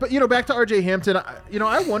 But you know, back to RJ Hampton.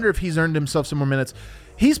 I wonder if he's earned himself some more minutes.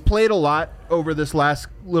 He's played a lot over this last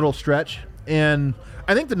little stretch, and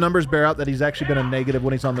I think the numbers bear out that he's actually been a negative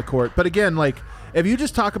when he's on the court. But again, like if you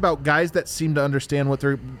just talk about guys that seem to understand what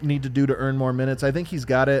they need to do to earn more minutes, I think he's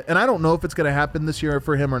got it. And I don't know if it's going to happen this year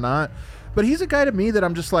for him or not. But he's a guy to me that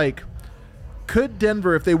I'm just like, could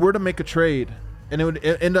Denver, if they were to make a trade, and it would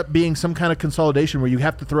end up being some kind of consolidation where you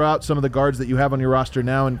have to throw out some of the guards that you have on your roster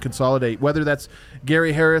now and consolidate, whether that's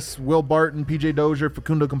Gary Harris, Will Barton, PJ Dozier,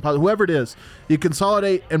 Facundo Campazzo, whoever it is, you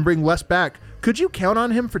consolidate and bring less back. Could you count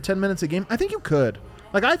on him for 10 minutes a game? I think you could.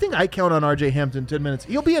 Like, I think I count on RJ Hampton 10 minutes.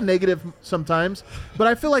 He'll be a negative sometimes, but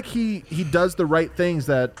I feel like he does the right things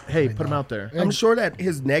that, hey, put him out there. I'm sure that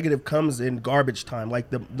his negative comes in garbage time, like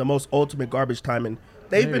the most ultimate garbage time. And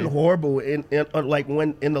they've been horrible in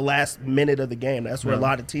the last minute of the game. That's where a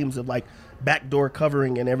lot of teams have like backdoor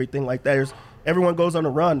covering and everything like that. Everyone goes on a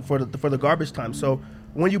run for the garbage time. So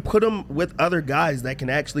when you put him with other guys that can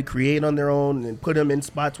actually create on their own and put him in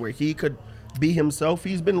spots where he could be himself,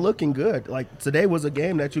 he's been looking good. Like today was a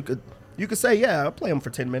game that you could say, yeah, I'll play him for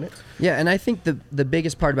 10 minutes. Yeah, and I think the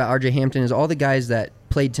biggest part about RJ Hampton is all the guys that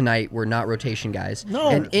played tonight were not rotation guys. No.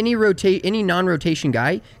 And any non-rotation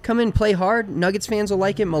guy, come in, play hard. Nuggets fans will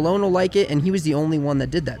like it. Malone will like it. And he was the only one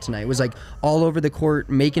that did that tonight. It was like all over the court,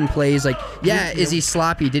 making plays. Like, yeah, is he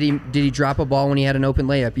sloppy? Did he drop a ball when he had an open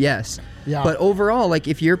layup? Yes. Yeah. But overall, like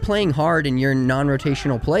if you're playing hard and you're a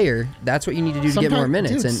non-rotational player, that's what you need to do to get more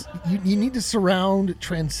minutes. Dude, and you need to surround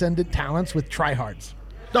transcendent talents with tryhards.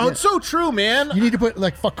 No, it's so true, man. You need to put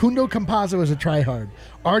like Facundo Campazzo as a tryhard.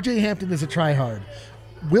 RJ Hampton is a tryhard.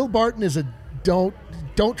 Will Barton is a don't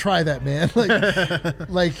try that, man.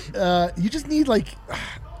 You just need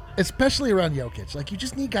especially around Jokic. Like you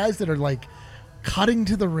just need guys that are like cutting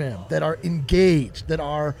to the rim, that are engaged, that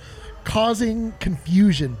are causing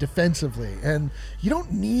confusion defensively, and you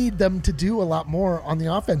don't need them to do a lot more on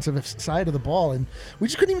the offensive side of the ball. And we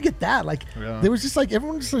just couldn't even get that. There was just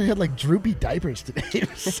everyone just had like droopy diapers today. It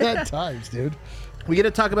was sad times, dude. We get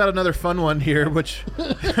to talk about another fun one here, which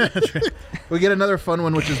we get another fun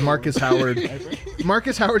one, which is Marcus Howard.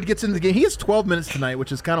 Marcus Howard gets into the game. He has 12 minutes tonight,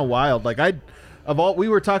 which is kind of wild. We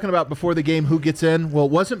were talking about before the game who gets in. Well,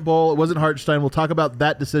 it wasn't Bull, it wasn't Hartenstein. We'll talk about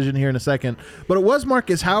that decision here in a second. But it was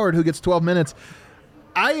Marcus Howard who gets 12 minutes.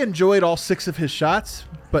 I enjoyed all 6 of his shots,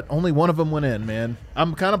 but only one of them went in, man.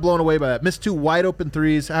 I'm kind of blown away by that. Missed 2 wide open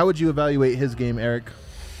threes. How would you evaluate his game, Eric?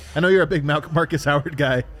 I know you're a big Marcus Howard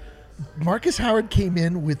guy. Marcus Howard came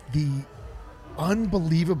in with the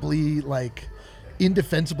unbelievably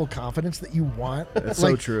indefensible confidence that you want. That's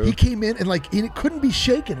like, so true. He came in and like it couldn't be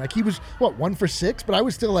shaken. Like he was 1 for 6, but I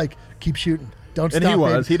was still like, keep shooting, don't And stop. he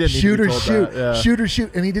was. Baby. He didn't need to shoot be or told shoot, that, yeah. shoot or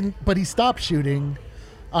shoot, and he didn't. But he stopped shooting.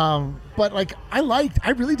 But like I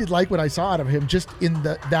really did like what I saw out of him. Just in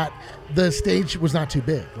the stage was not too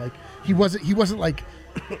big. Like he wasn't like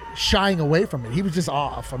shying away from it. He was just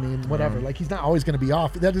off. I mean, whatever. Like he's not always going to be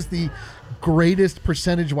off. That is the greatest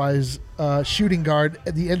percentage-wise shooting guard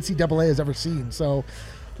the NCAA has ever seen. So,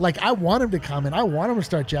 like, I want him to come in. I want him to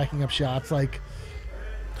start jacking up shots. Like,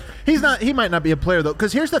 He's not. He might not be a player though,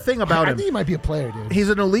 because here's the thing about I him. think he might be a player, dude. He's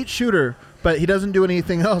an elite shooter, but he doesn't do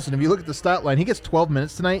anything else. And if you look at the stat line, he gets 12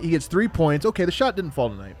 minutes tonight. He gets 3 points. Okay, the shot didn't fall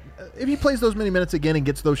tonight. If he plays those many minutes again and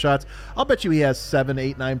gets those shots, I'll bet you he has 7,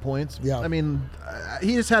 8, 9 points. Yeah. I mean,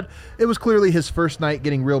 he just had. It was clearly his first night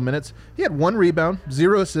getting real minutes. He had 1 rebound,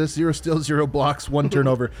 0 assists, 0 steals, 0 blocks, 1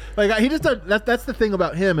 turnover. Like he just that's the thing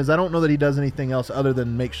about him is I don't know that he does anything else other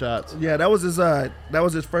than make shots. Yeah, that was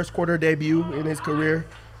his first quarter debut in his career.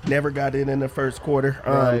 Never got in the first quarter.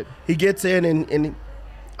 Right. He gets in and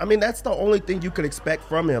I mean, that's the only thing you could expect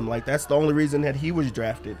from him. Like, that's the only reason that he was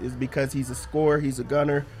drafted is because he's a scorer, he's a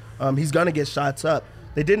gunner. He's going to get shots up.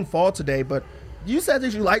 They didn't fall today, but you said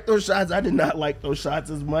that you liked those shots. I did not like those shots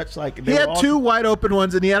as much. Like He had 2 wide open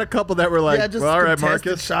ones, and he had a couple that were like, yeah, just well, all right, contested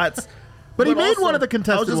Marcus. shots. But he made also, one of the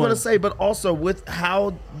contested I was just going to ones. say, but also with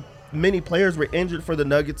how many players were injured for the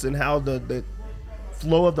Nuggets and how the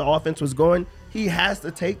flow of the offense was going, he has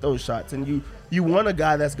to take those shots. And you want a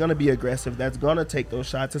guy that's going to be aggressive, that's going to take those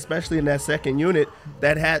shots, especially in that second unit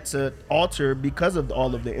that had to alter because of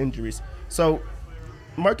all of the injuries. So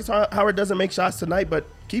Marcus Howard doesn't make shots tonight, but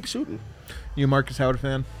keep shooting. You a Marcus Howard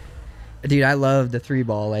fan? Dude, I love the 3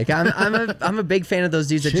 ball. Like I'm a big fan of those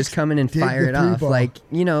dudes that just Chicks come in and dig fire the it off. 3-ball.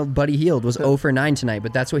 Like, Buddy Hield was 0 for 9 tonight,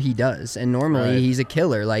 but that's what he does. And normally Right. he's a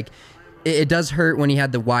killer. Like it does hurt when he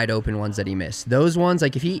had the wide open ones that he missed. Those ones,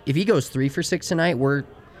 like if he goes 3 for 6 tonight, we're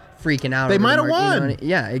freaking out. They over might have the mark, won.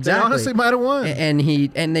 Yeah, They exactly. honestly might have won.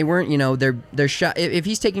 And they weren't, their shot. If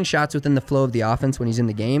he's taking shots within the flow of the offense when he's in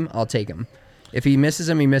the game, I'll take him. If he misses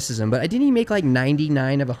them, he misses them. But didn't he make like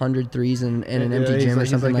 99 of 100 threes in an empty he's gym like- or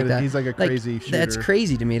something like that? he's like a crazy That's shooter.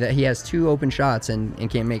 crazy to me that he has 2 open shots and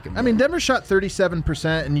can't make them. I mean, Denver shot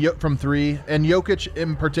 37% from 3, and Jokic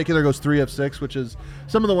in particular goes 3 of 6, which is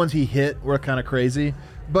some of the ones he hit were kind of crazy.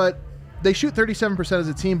 But they shoot 37% as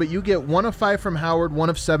a team, but you get 1 of 5 from Howard, 1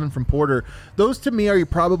 of 7 from Porter. Those to me are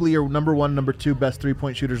probably your number 1, number 2 best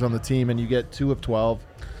 3-point shooters on the team, and you get 2 of 12.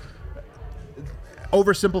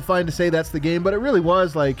 Oversimplifying to say that's the game, but it really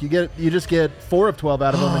was like you just get 4 of 12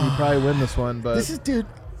 out of them, and you probably win this one. But This is, dude.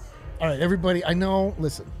 All right, everybody. I know.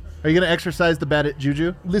 Listen, are you going to exercise the bad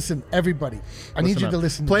juju? listen, everybody. I need you to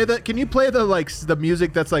listen. Play to the. Can you play the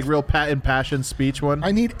music that's like real impassioned speech one?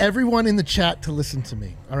 I need everyone in the chat to listen to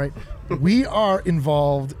me. All right, we are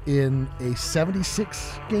involved in a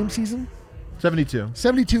 76 game season, 72.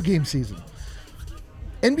 72 game season.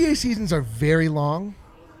 NBA seasons are very long.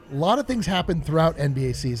 A lot of things happen throughout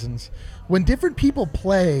NBA seasons. When different people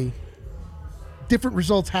play, different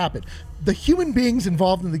results happen. The human beings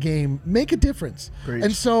involved in the game make a difference. Preach.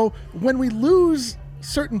 And so when we lose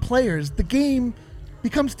certain players, the game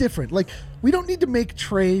becomes different. Like, we don't need to make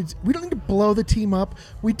trades. We don't need to blow the team up.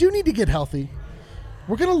 We do need to get healthy.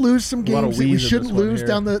 We're going to lose some lot of games that we wheeze in shouldn't this one lose here.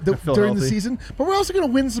 down I feel during the healthy. season, but we're also going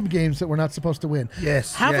to win some games that we're not supposed to win.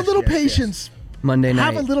 Yes, Have yes, a little yes, yes. patience. Monday night.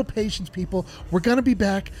 Have a little patience, people. We're going to be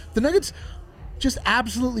back. The Nuggets just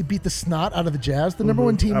absolutely beat the snot out of the Jazz, the number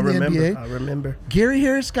 1 team in the NBA. I remember. Gary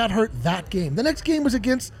Harris got hurt that game. The next game was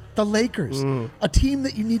against the Lakers, a team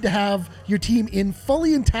that you need to have your team in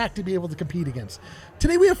fully intact to be able to compete against.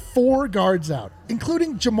 Today we have 4 guards out,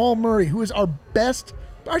 including Jamal Murray, who is our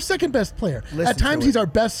second best player. Listen At times to he's it. our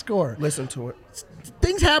best scorer. Listen to it.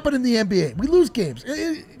 Things happen in the NBA. We lose games.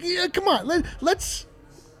 Come on, let's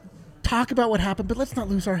talk about what happened, but let's not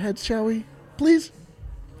lose our heads, shall we? Please?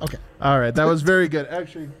 Okay. All right, that was very good.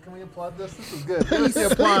 Actually, can we applaud this? This was good. There's the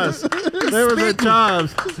applause. There was the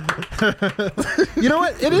jobs. You know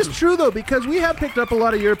what? It is true though, because we have picked up a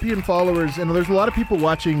lot of European followers, and there's a lot of people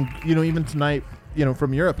watching. Even tonight,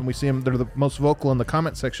 from Europe, and we see them. They're the most vocal in the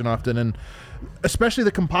comment section often, and especially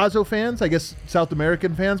the Compazzo fans. I guess South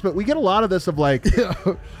American fans, but we get a lot of this of like.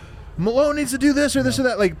 Malone needs to do this or this or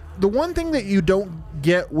that. Like, the one thing that you don't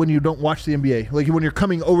get when you don't watch the NBA, like when you're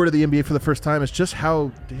coming over to the NBA for the first time, is just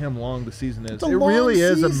how damn long the season is. It's a It long really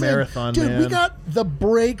is a season. marathon, Dude, man. we got the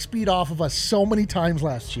brakes beat off of us so many times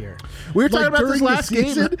last year. We were talking about during this the last game.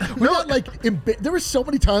 season, we got there were so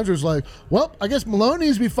many times where it was like, well, I guess Malone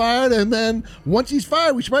needs to be fired, and then once he's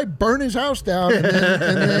fired, we should probably burn his house down. And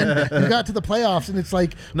then we got to the playoffs, and it's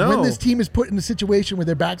like when this team is put in a situation where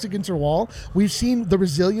their backs against their wall, we've seen the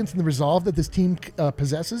resilience and the resolve that this team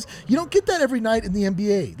possesses. You don't get that every night in the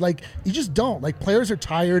NBA. Like, you just don't. Like, players are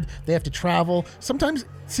tired. They have to travel. Sometimes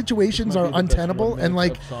situations are untenable, and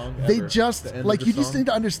like they just like you just need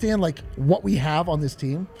to understand like what we have on this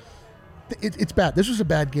team. It's bad. This was a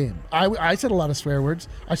bad game. I said a lot of swear words.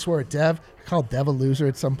 I swore at Dev. I called Dev a loser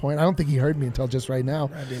at some point. I don't think he heard me until just right now.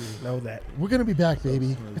 I didn't know that. We're gonna be back,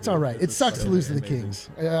 baby. It's all right. It sucks to lose to the Kings.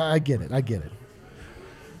 I get it.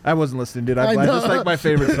 I wasn't listening, dude. I I know. just like my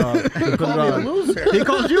favorite song. Put it on. Loser. He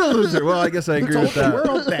called you a loser. Well, I guess I agree with that.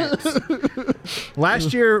 World that.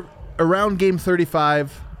 Last year, around game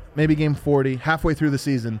 35, maybe game 40, halfway through the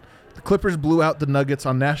season, the Clippers blew out the Nuggets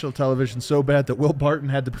on national television so bad that Will Barton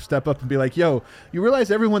had to step up and be like, yo, you realize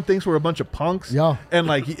everyone thinks we're a bunch of punks? Yeah. And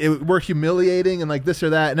like, we're humiliating and like this or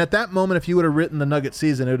that. And at that moment, if you would have written the Nugget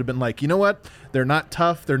season, it would have been like, you know what? They're not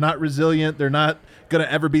tough. They're not resilient. They're not going to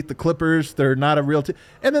ever beat the Clippers. They're not a real team.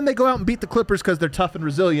 And then they go out and beat the Clippers because they're tough and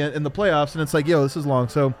resilient in the playoffs. And it's like, yo, this is long.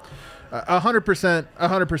 So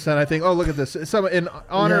 100%, I think. Oh, look at this. Some in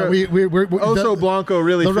honor. Yeah, we're Oso Blanco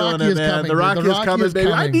really the feeling Rocky it, is man. coming, The dude. Rocky The is Rocky coming, is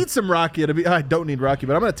baby. I coming. need some Rocky to be. I don't need Rocky,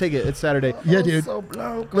 but I'm gonna take it. It's Saturday. Yeah, dude. So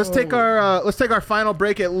Blanco. Let's take our final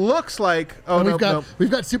break. It looks like. Oh And no,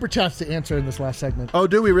 we've got super chats to answer in this last segment. Oh,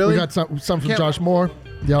 do we really? We got some from Can't- Josh Moore.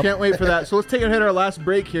 Yep. Can't wait for that. So let's take a hit our last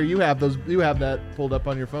break here. You have those. You have that pulled up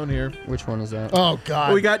on your phone here. Which one is that? Oh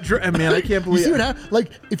God. We got. Man, I can't You believe. see what happened?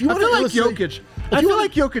 Like, if you I want feel to like illustrate, Jokic. I feel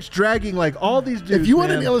like Jokic dragging like all these dudes. If you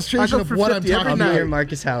want an man. illustration I go of for what I'm 50 every talking I'll be night. your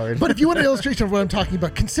Marcus Howard. but if you want an illustration of what I'm talking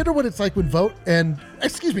about, consider what it's like when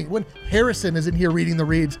when Harrison is in here reading the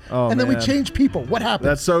reads, Oh, and then we man. change people. What happens?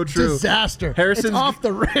 That's so true. Disaster. Harrison's- it's off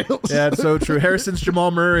the rails. Yeah, it's so true. Harrison's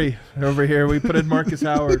Jamal Murray over here. We put in Marcus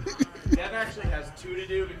Howard. Dev actually has 2 to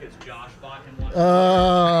do because Josh bought him one.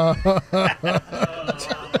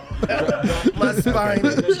 My spine.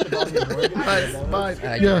 My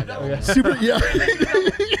spine. Yeah. Super. Yeah.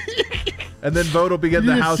 And then Vote will be getting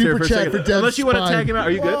You the need a house here super for a chat second. for Dev's Unless you want to spine. tag him out.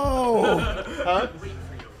 Are you good? Whoa.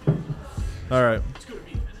 All right.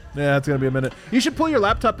 Yeah, it's going to be a minute. You should pull your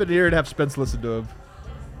laptop in here and have Spence listen to him.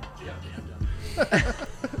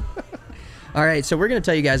 All right, so we're going to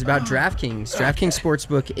tell you guys about DraftKings. DraftKings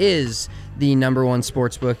Sportsbook is the #1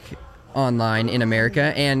 sportsbook online in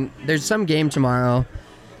America, and there's some game tomorrow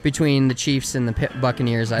between the Chiefs and the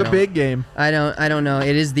Buccaneers. The big game. I don't know.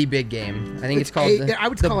 It is the big game. I think it's called. I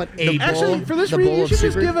would call it a bowl. Actually, for this the reason, bowl you of should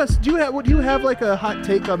just Super. give us. Do you have like a hot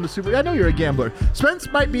take on the Super? I know you're a gambler.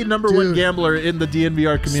 Spence might be #1 Dude. gambler in the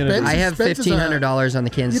DNVR community. Spence- I have Spence is a- $1,500 on the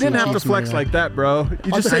Kansas You City didn't have to Chiefs flex money line. like that, bro. You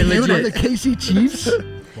just I'll said say you you legit- the KC Chiefs.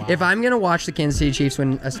 If I'm gonna watch the Kansas City Chiefs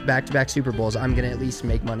win back-to-back Super Bowls, I'm gonna at least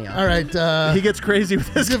make money off. All right. He gets crazy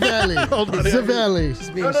with this. Zavelli. Hold on.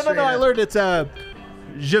 Zavelli. No. I learned it's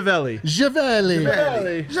Javelli. Javelli.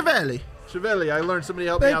 Javelli. Javelli. I learned. Somebody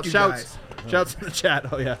help me Thank out. you, Shouts in the chat.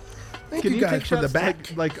 Oh yeah. Thank Can you you guys take for the shots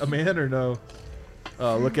back. like a man or no?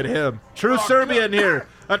 Oh, look at him. True Serbian here.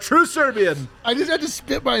 A true Serbian. I just had to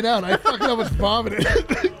spit mine out. I fucking almost vomited.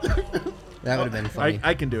 That would have been funny.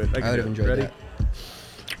 I can do it. I would have enjoyed Ready? that.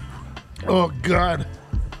 Oh God.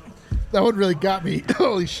 That one really got me.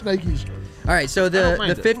 Holy shnikes. All right, so don't the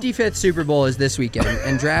mind it. 55th Super Bowl is this weekend,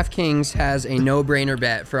 and DraftKings has a no-brainer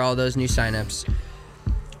bet for all those new signups.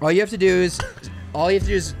 All you have to do is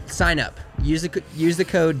sign up. Use the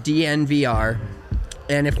code DNVR,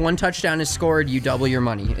 and if one touchdown is scored, you double your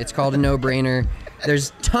money. It's called a no-brainer.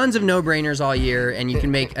 There's tons of no-brainers all year, and you can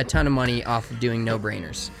make a ton of money off of doing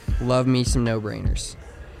no-brainers. Love me some no-brainers.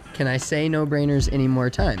 Can I say no-brainers any more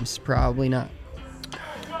times? Probably not.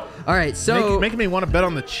 All right, so Making me want to bet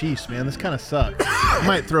on the Chiefs, man. This kind of sucks. I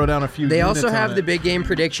might throw down a few. they units also on have it. the big game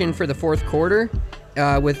prediction for the fourth quarter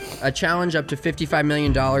with a challenge up to $55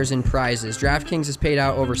 million in prizes. DraftKings has paid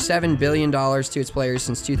out over $7 billion to its players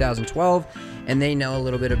since 2012, and they know a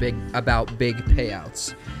little bit about big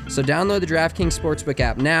payouts. So download the DraftKings Sportsbook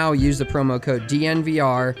app now. Use the promo code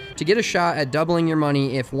DNVR to get a shot at doubling your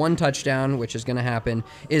money if one touchdown, which is going to happen,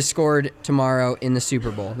 is scored tomorrow in the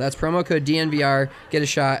Super Bowl. That's promo code DNVR. Get a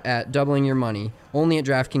shot at doubling your money. Only at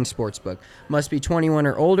DraftKings Sportsbook. Must be 21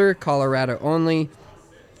 or older. Colorado only.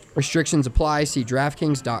 Restrictions apply. See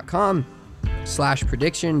DraftKings.com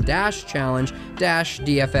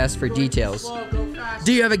facebook.com/prediction-challenge-DFS for details.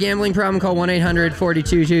 Do you have a gambling problem? Call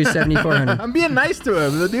 1-800-422-7400. I'm being nice to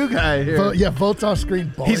him, the new guy here. Votes off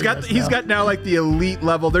screen. He's got now like the elite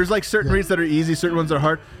level. There's like certain reads that are easy, certain ones that are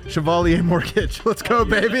hard. Chevalier Mortgage. Let's go,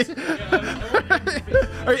 baby. All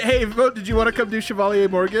right, hey, vote. Did you want to come do Chevalier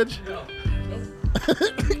Mortgage?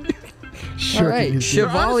 Sure. All right,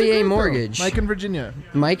 Chevalier Mortgage. Mike in Virginia.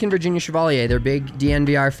 Mike and Virginia Chevalier. They're big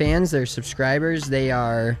DNVR fans. They're subscribers. They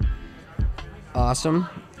are awesome.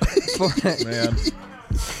 Man.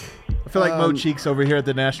 I feel like Mo Cheeks over here at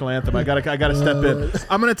the national anthem. I gotta step in.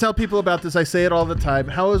 I'm gonna tell people about this. I say it all the time.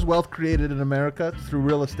 How is wealth created in America? Through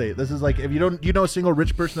real estate. This is like, if you know a single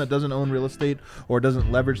rich person that doesn't own real estate or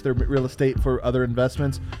doesn't leverage their real estate for other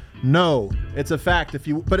investments? No, it's a fact.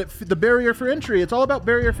 The barrier for entry, it's all about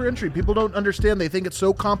barrier for entry. People don't understand. They think it's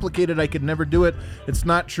so complicated I could never do it. It's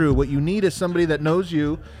not true. What you need is somebody that knows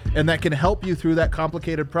you and that can help you through that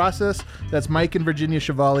complicated process. That's Mike and Virginia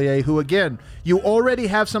Chevalier, who, again, you already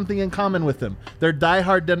have something in common with them. They're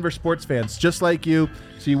diehard Denver sports fans, just like you.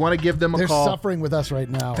 So you want to give them a call. They're suffering with us right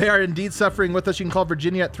now. They are indeed suffering with us. You can call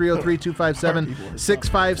Virginia at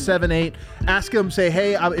 303-257-6578. Ask them, say,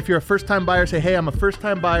 hey, if you're a first-time buyer, say, hey, I'm a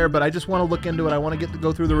first-time buyer, but I just want to look into it. I want to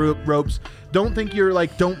go through the ropes. Don't think you're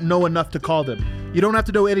don't know enough to call them. You don't have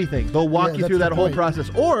to know anything. They'll walk you through that whole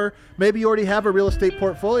process. Or maybe you already have a real estate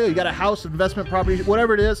portfolio. You got a house, investment property,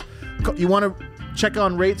 whatever it is. You want to check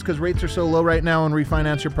on rates because rates are so low right now and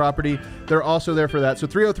refinance your property. They're also there for that. So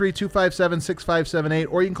 303-257-6578,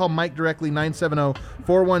 or you can call Mike directly,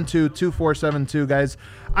 970-412-2472. Guys,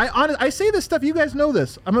 I say this stuff. You guys know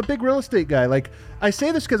this. I'm a big real estate guy. I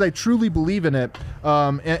say this because I truly believe in it.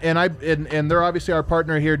 And they're obviously our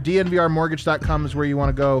partner here. DNVRmortgage.com is where you want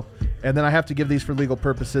to go. And then I have to give these for legal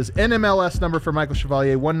purposes. NMLS number for Michael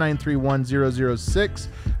Chevalier, 1931006.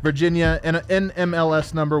 Virginia, and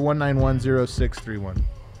NMLS number 1910631.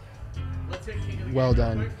 Well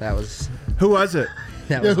done. That was. Who was it?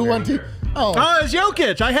 Who won to? Oh, it was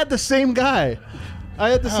Jokic. I had the same guy. I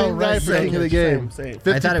had the same guy for king of the game. Same.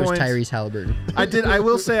 50 I thought it was points. Tyrese Halliburton. I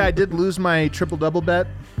will say I did lose my triple-double bet.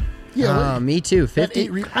 Yeah, Me too.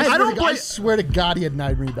 50. I swear to God, he had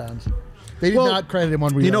 9 rebounds. They did not credit him on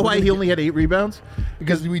rebounds. You know why he only had 8 rebounds?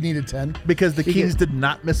 Because we needed 10. Because the Kings did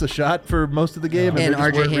not miss a shot for most of the game. And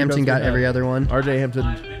RJ Hampton got every other one. RJ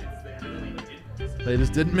Hampton. They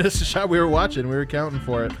just didn't miss a shot. We were watching. We were counting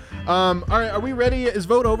for it. All right, are we ready? Is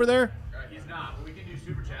Vote over there? He's not, but we can do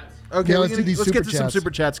super chats. Okay, Yeah, let's get to some super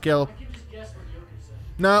chats, Kel.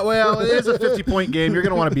 No, well, it is a 50-point game. You're going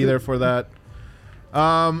to want to be there for that.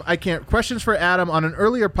 I can't. Questions for Adam. On an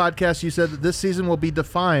earlier podcast, you said that this season will be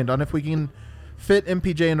defined on if we can fit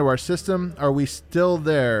MPJ into our system. Are we still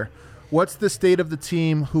there? What's the state of the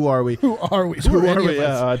team? Who are we? Who are we? Who are we?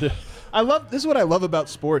 Yeah, this is what I love about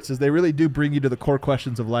sports is they really do bring you to the core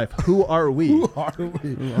questions of life. Who are we? Who are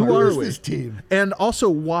we? Who are is we? this team? And also,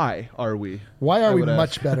 why are we? Why are we would ask.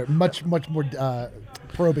 much better? Much more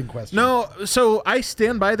probing question. No, so I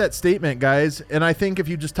stand by that statement, guys. And I think if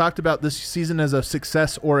you just talked about this season as a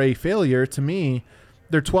success or a failure, to me,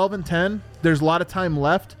 they're 12-10. There's a lot of time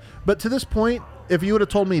left. But to this point, if you would have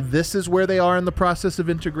told me this is where they are in the process of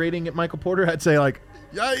integrating at Michael Porter, I'd say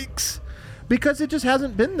yikes. Because it just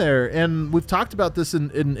hasn't been there. And we've talked about this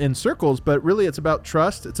in circles, but really it's about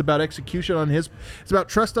trust. It's about execution on it's about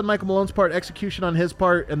trust on Michael Malone's part, execution on his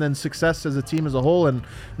part, and then success as a team as a whole. And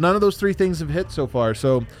none of those 3 things have hit so far.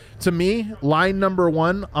 So to me, line number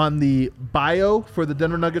 1 on the bio for the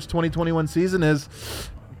Denver Nuggets 2021 season is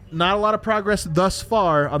not a lot of progress thus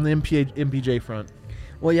far on the MPJ front.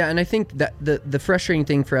 Well, yeah, and I think that the frustrating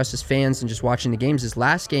thing for us as fans and just watching the games is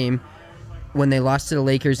last game, when they lost to the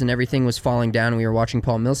Lakers and everything was falling down and we were watching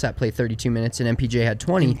Paul Millsap play 32 minutes and MPJ had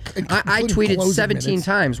 20, I tweeted 17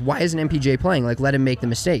 times, why isn't MPJ playing? Let him make the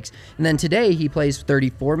mistakes. And then today he plays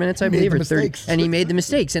 34 minutes, I believe, or 30, and he made the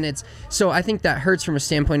mistakes. And so I think that hurts from a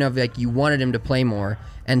standpoint of you wanted him to play more.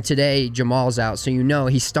 And today Jamal's out, so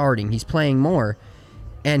he's starting, he's playing more.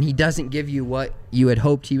 And he doesn't give you what you had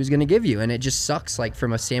hoped he was going to give you. And it just sucks,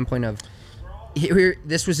 from a standpoint of,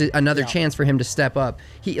 this was another chance for him to step up.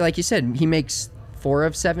 He, like you said, he makes 4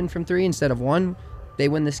 of 7 from 3 instead of 1. They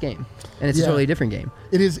win this game, and it's a totally different game.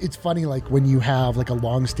 It is. It's funny, when you have a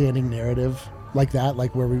long-standing narrative like that,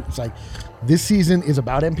 where it's this season is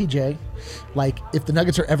about MPJ. If the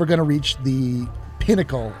Nuggets are ever going to reach the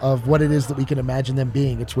pinnacle of what it is that we can imagine them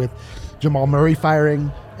being, it's with Jamal Murray firing,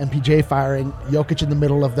 MPJ firing, Jokic in the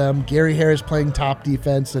middle of them, Gary Harris playing top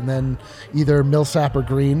defense, and then either Millsap or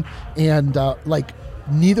Green. And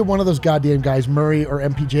neither one of those goddamn guys, Murray or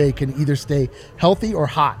MPJ, can either stay healthy or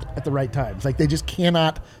hot at the right times. They just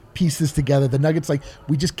cannot piece this together. The Nuggets, like,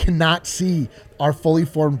 we just cannot see our fully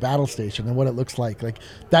formed battle station and what it looks like. Like,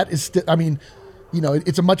 that is still, I mean,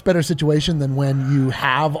 it's a much better situation than when you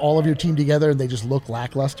have all of your team together and they just look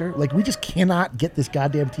lackluster. Like, we just cannot get this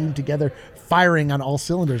goddamn team together firing on all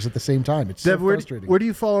cylinders at the same time. It's so frustrating. Where do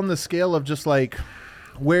you fall on the scale of just like,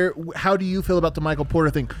 how do you feel about the Michael Porter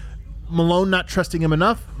thing? Malone not trusting him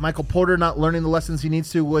enough? Michael Porter not learning the lessons he needs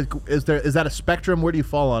to? Is that a spectrum? Where do you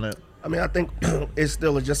fall on it? I mean, I think it's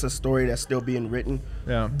still just a story that's still being written.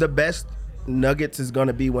 Yeah. The best Nuggets is going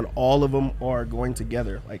to be when all of them are going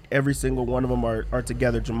together. Like, every single one of them are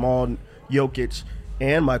together. Jamal, Jokic,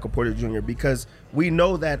 and Michael Porter Jr. Because we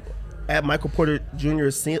know that at Michael Porter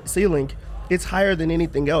Jr.'s ceiling, it's higher than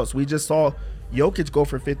anything else. We just saw Jokic go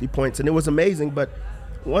for 50 points, and it was amazing. But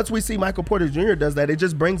once we see Michael Porter Jr. does that, it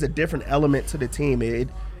just brings a different element to the team.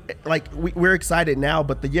 We're excited now,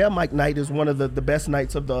 but the Mike night is one of the best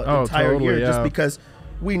nights of the entire year, just because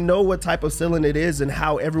we know what type of ceiling it is and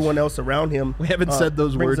how everyone else around him. We haven't said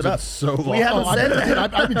those words in so long. We haven't said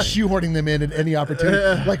that. I've been shoehorning them in at any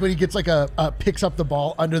opportunity. Like when he gets like picks up the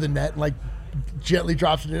ball under the net and like gently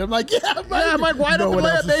drops it in. I'm like, Mike, why don't we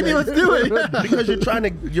play it? Maybe let's do it. Because you're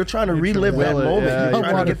trying to relive that moment. Yeah, you're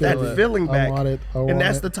trying to get that feeling back. I want it. And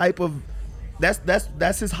that's the type of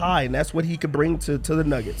that's his high, and that's what he could bring to the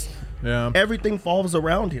Nuggets. Yeah. Everything falls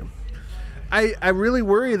around him. I really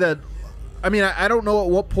worry that. I mean, I don't know at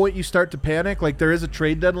what point you start to panic. Like, there is a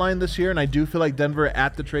trade deadline this year, and I do feel like Denver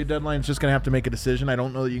at the trade deadline is just going to have to make a decision. I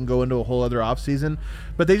don't know that you can go into a whole other offseason,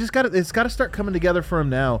 but it's got to start coming together for him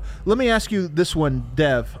now. Let me ask you this one,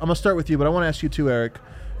 Dev. I'm going to start with you, but I want to ask you too, Eric.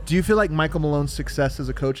 Do you feel like Michael Malone's success as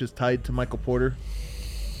a coach is tied to Michael Porter?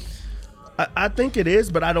 I think it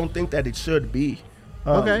is, but I don't think that it should be.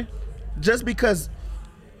 Okay. Just because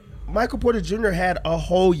Michael Porter Jr. had a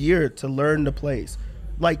whole year to learn the plays.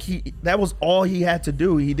 Like, that was all he had to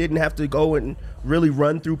do. He didn't have to go and really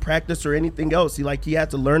run through practice or anything else. He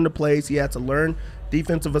had to learn the plays. He had to learn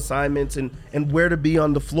defensive assignments and where to be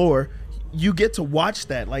on the floor. You get to watch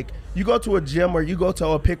that. Like, you go to a gym or you go to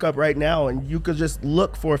a pickup right now and you could just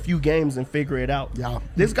look for a few games and figure it out. Yeah.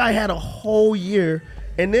 This guy had a whole year,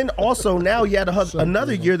 and then also now he had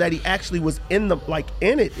another year that he actually was in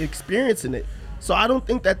it, experiencing it. So I don't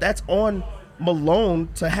think that that's on Malone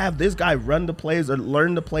to have this guy run the plays or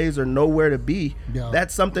learn the plays or know where to be. Yeah.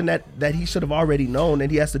 That's something that he should have already known,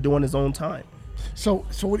 and he has to do on his own time. So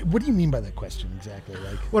what do you mean by that question exactly?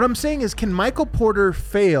 Like, what I'm saying is, can Michael Porter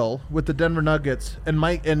fail with the Denver Nuggets and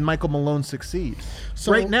Michael Malone succeed?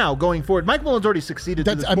 So, right now, going forward, Michael Malone's already succeeded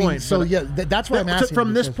to this point. That's what I'm asking.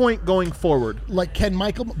 From this point going forward, like,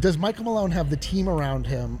 does Michael Malone have the team around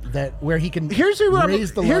him where he can Here's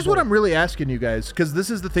raise what I'm really asking you guys, because this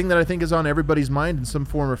is the thing that I think is on everybody's mind in some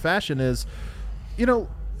form or fashion is,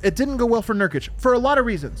 it didn't go well for Nurkic for a lot of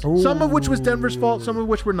reasons. Ooh. Some of which was Denver's fault, some of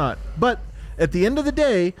which were not. But at the end of the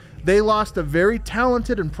day, they lost a very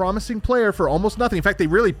talented and promising player for almost nothing. In fact, they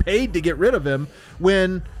really paid to get rid of him,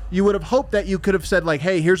 when you would have hoped that you could have said, like,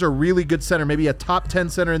 hey, here's a really good center, maybe a top 10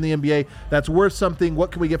 center in the NBA that's worth something.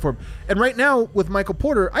 What can we get for him? And right now with Michael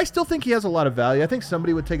Porter, I still think he has a lot of value. I think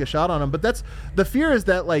somebody would take a shot on him, but that's the fear, is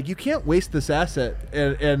that, like, you can't waste this asset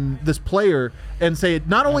and this player and say,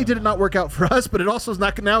 not only did it not work out for us, but it also is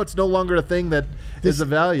not, now it's no longer a thing that is a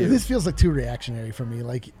value. This feels like too reactionary for me.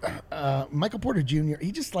 Like, Michael Porter Jr.,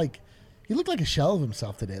 he looked like a shell of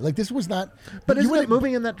himself today. Like, this was not. But isn't it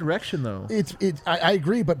moving in that direction, though? I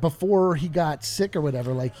agree, but before he got sick or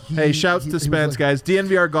whatever, like, hey, shouts to Spence, guys.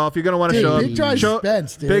 DNVR Golf, you're gonna want to show up. Big Drive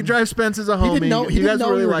Spence, dude. Big Drive Spence is a homie. He didn't know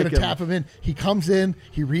really we were like gonna him. tap him in. He comes in,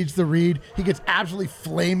 he reads the read, he gets absolutely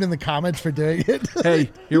flamed in the comments for doing it.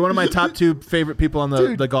 Hey, you're one of my top 2 favorite people on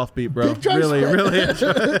the golf beat, bro. Big Drive Really.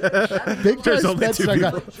 Big Drive There's only Spence. 2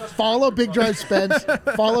 people. Follow Big Drive Spence.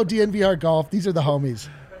 Follow DNVR Golf. These are the homies.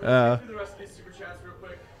 Do the rest of these super chats real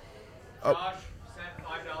quick. Josh sent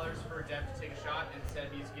 $5 for Dev to take a shot and said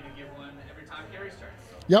he's going to give one every time Gary's turn.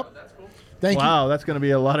 So Yep. that's cool. Thank you. Wow, that's going to be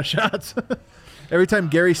a lot of shots. Every time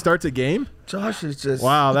Gary starts a game? Josh is just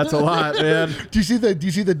Wow, that's a lot, man. Do you see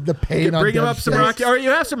the pain on Bring him up Dev's some face? Rocky. Or you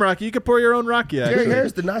have some Rocky. You can pour your own Rocky, Gary actually.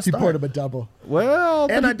 Harris did not He poured start. him a double. Well,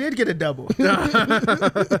 And I did get a double. Ghazi's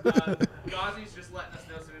just letting us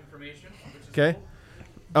know some information, which is okay. cool.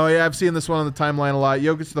 Oh, yeah, I've seen this one on the timeline a lot.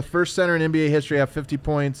 Jokic's the first center in NBA history to have 50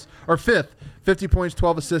 points, or fifth, 50 points,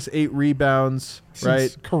 12 assists, 8 rebounds, Since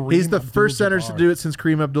right? Kareem He's the first center to Abdul-Jabbar. do it since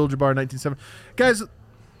Kareem Abdul-Jabbar in 1970. Guys,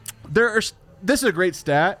 this is a great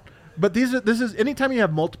stat, but this is anytime you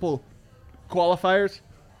have multiple qualifiers,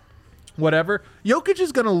 whatever, Jokic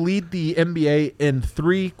is going to lead the NBA in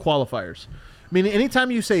 3 qualifiers. I mean,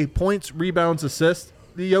 anytime you say points, rebounds, assists,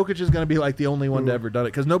 the Jokic is going to be like the only one to ever done it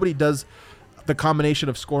because nobody does the combination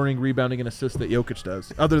of scoring, rebounding, and assists that Jokic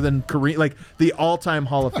does, other than Kareem, like the all-time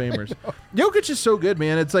Hall of Famers. Jokic is so good,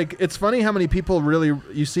 man. It's like it's funny how many people really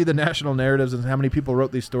you see the national narratives and how many people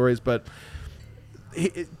wrote these stories, but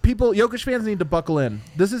Jokic fans need to buckle in.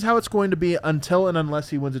 This is how it's going to be until and unless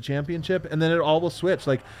he wins a championship, and then it all will switch.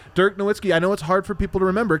 Like Dirk Nowitzki, I know it's hard for people to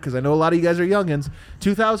remember because I know a lot of you guys are youngins.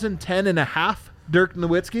 2010 and a half, Dirk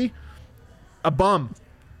Nowitzki, a bum,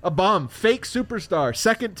 fake superstar,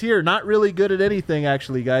 second tier, not really good at anything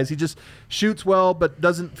actually, guys. He just shoots well but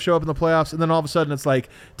doesn't show up in the playoffs, and then all of a sudden it's like,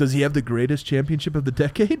 does he have the greatest championship of the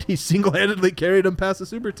decade? He single-handedly carried him past the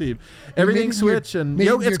super team. Everything switch, and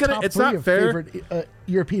it's not fair. Favorite,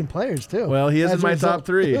 European players too. Well, he is As in a my result. top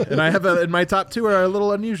 3, and I have in my top 2 are a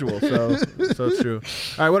little unusual, so it's true.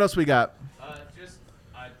 All right, what else we got? Just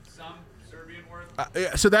some Serbian word.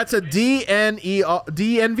 So that's a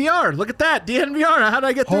DNVR. Look at that, DNVR. How did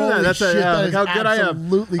I get through that? Holy That's shit, that is how good I am.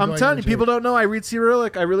 absolutely I'm going telling you, into people it. don't know. I read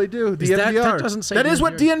Cyrillic. I really do. DNVR. that doesn't say That is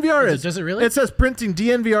what DNVR is. Does it really? It says printing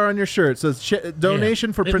DNVR on your shirt. It says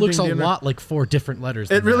donation for It printing. looks a DNVR. lot like 4 different letters.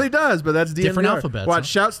 It than really that. does, but that's DNVR. Different alphabets, Watch, huh?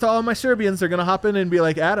 shouts to all my Serbians. They're going to hop in and be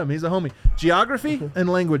like, Adam, he's a homie. Geography and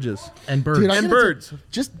languages. And birds. Dude, I And gotta birds. say,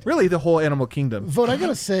 just Really, the whole animal kingdom. vote. I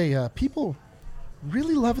gotta say, people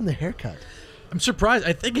really loving the haircut. I'm surprised.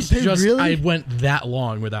 I think it's They just really- I went that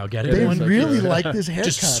long without getting They one. really like this haircut.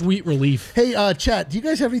 Just sweet relief. Hey, chat. Do you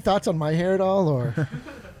guys have any thoughts on my hair at all, or? And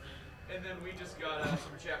then we just got a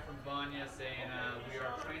super chat from Vanya saying we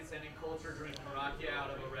are transcending culture, drinking rakia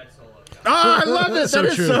out of a red solo. Oh, I love it. So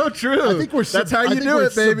That is true. so true. I think we're. That's how you do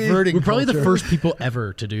it, baby. Subverting We're probably the culture. first people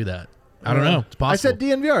ever to do that. I don't know. It's possible. I said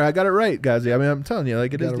DNVR. I got it right, guys. I mean, I'm telling you,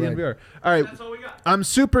 like it is Got it right. DNVR. All right. That's all we got. I'm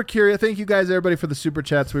super curious. Thank you guys, everybody, for the super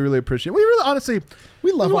chats. We really appreciate it. We really, honestly,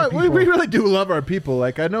 We love our we people. really do love our people.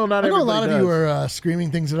 Like, I know not I know a everybody lot of does. you are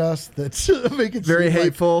screaming things at us that's make it Very seem like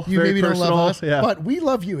hateful, you very maybe don't personal, love us, yeah. but we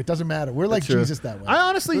love you. It doesn't matter. We're like True. Jesus that way. I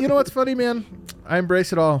honestly, you know what's funny, man? I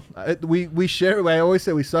embrace it all. We share. I always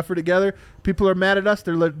say we suffer together. People are mad at us.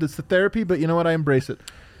 It's the therapy, but you know what? I embrace it.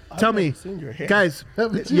 Tell me, never seen your hair. guys,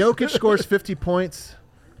 Jokic scores 50 points.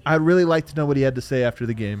 I'd really like to know what he had to say after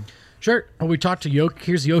the game. Sure. When we talked to Jokic,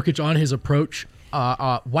 here's Jokic on his approach.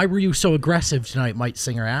 Why were you so aggressive tonight? Mike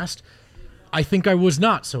Singer asked. I think I was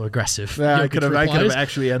not so aggressive. Yeah, I Jokic could have replies.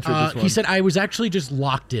 actually answered this one. He said, I was actually just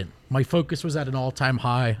locked in. My focus was at an all-time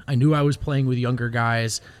high. I knew I was playing with younger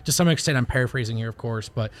guys. To some extent, I'm paraphrasing here, of course,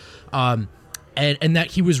 but and that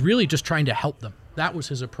he was really just trying to help them. That was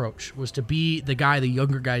his approach, was to be the guy the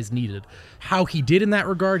younger guys needed. How he did in that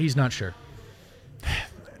regard, he's not sure.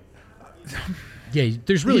 Yeah,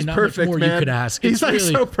 there's really He's not perfect, much more man. you could ask. He's It's like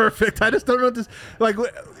really, so perfect. I just don't know what this. Like,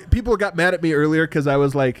 people got mad at me earlier because I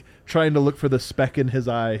was like trying to look for the speck in his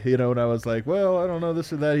eye, you know, and I was like, well, I don't know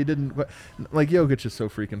this or that. He didn't. But, like, Jokic is so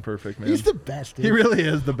freaking perfect, man. He's the best. Dude. He really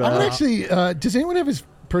is the I'm best. actually. Does anyone have his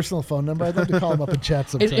personal phone number? I'd love to call him up in chat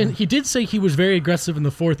sometime. And he did say he was very aggressive in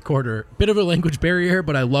the fourth quarter. Bit of a language barrier,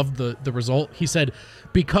 but I loved the result. He said,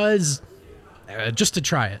 because just to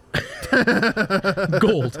try it.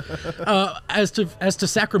 Gold. As to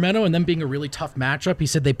Sacramento and them being a really tough matchup, he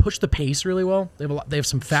said they push the pace really well. They have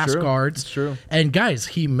some fast true. guards. It's true. And guys,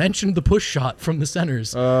 he mentioned the push shot from the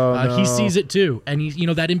centers. Oh, He no. sees it too, and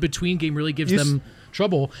that in between game really gives them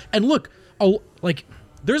trouble. And look,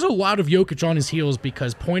 there's a lot of Jokic on his heels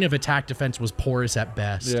because point of attack defense was porous at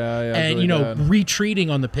best. Yeah, and really bad. retreating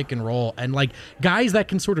on the pick and roll, and like guys that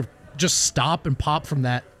can sort of just stop and pop from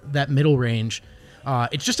that middle range.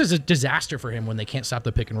 It's just as a disaster for him when they can't stop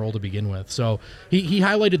the pick and roll to begin with. So he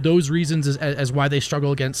highlighted those reasons as why they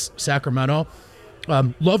struggle against Sacramento.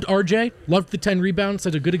 Loved RJ, loved the 10 rebounds.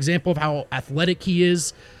 That's a good example of how athletic he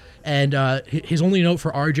is. And his only note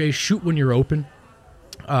for RJ: shoot when you're open.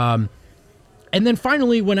 And then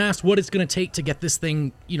finally, when asked what it's going to take to get this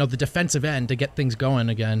thing, the defensive end to get things going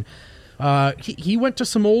again, he went to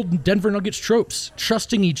some old Denver Nuggets tropes: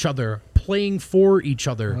 trusting each other, playing for each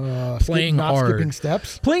other, playing not hard. skipping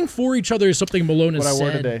steps. Playing for each other is something Malone has What I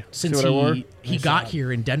wore said today. since See what I wore? he got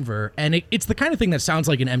here in Denver, and it's the kind of thing that sounds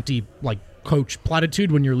like an empty coach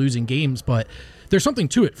platitude when you're losing games, but there's something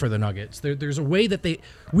to it for the Nuggets. There's a way that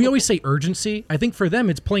we always say urgency. I think for them,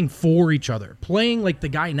 it's playing for each other. Playing like the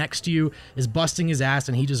guy next to you is busting his ass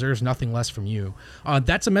and he deserves nothing less from you.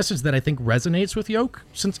 That's a message that I think resonates with Yoke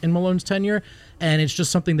since in Malone's tenure, and it's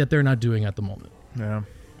just something that they're not doing at the moment. Yeah.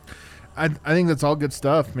 I think that's all good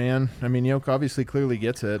stuff, man. I mean, Jokic obviously clearly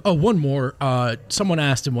gets it. Oh, one more. Someone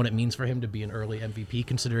asked him what it means for him to be an early MVP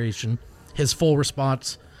consideration. His full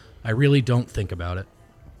response, I really don't think about it.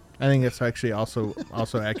 I think that's actually also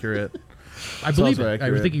accurate. I believe also it. I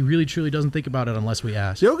accurate. think he really truly doesn't think about it unless we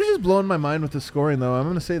ask. Jokic is blowing my mind with the scoring, though. I'm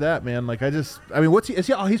going to say that, man. Like, what's he? He's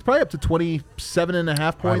probably up to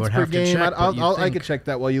 27.5 points would per have to game. check, but you'd I think. could check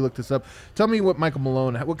that while you look this up. Tell me what Michael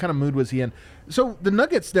Malone, what kind of mood was he in? So the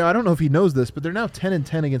Nuggets now, I don't know if he knows this, but they're now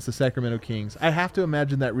 10-10 against the Sacramento Kings. I have to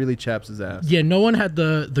imagine that really chaps his ass. Yeah, no one had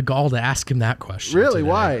the gall to ask him that question. Really?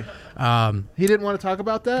 today. Why? He didn't want to talk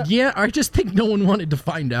about that? Yeah, I just think no one wanted to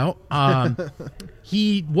find out.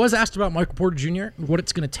 He was asked about Michael Porter Jr., what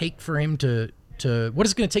it's going to take for him what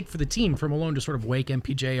it's going to take for the team for Malone to sort of wake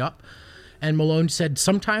MPJ up. And Malone said,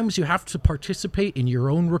 sometimes you have to participate in your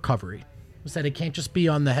own recovery. He said it can't just be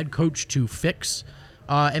on the head coach to fix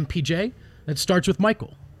MPJ. It starts with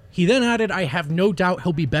Michael. He then added, I have no doubt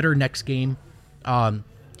he'll be better next game.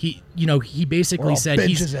 He basically I'll said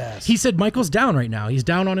bench his ass. he said Michael's down right now. He's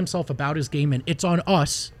down on himself about his game, and it's on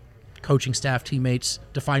us, coaching staff, teammates,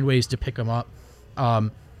 to find ways to pick him up.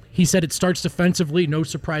 He said it starts defensively, no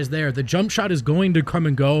surprise there. The jump shot is going to come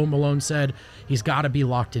and go, Malone said. He's got to be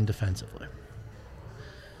locked in defensively.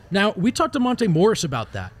 Now, we talked to Monte Morris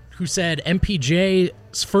about that, who said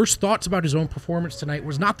MPJ's first thoughts about his own performance tonight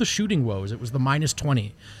was not the shooting woes, it was the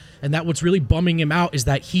 -20. And that what's really bumming him out is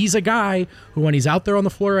that he's a guy who, when he's out there on the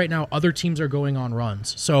floor right now, other teams are going on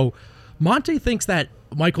runs. So Monte thinks that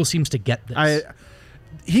Michael seems to get this.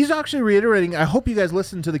 He's actually reiterating. I hope you guys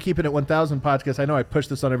listen to the Keeping It 1000 podcast. I know I push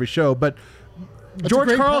this on every show, but George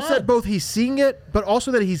great Karl pod. said both he's seeing it, but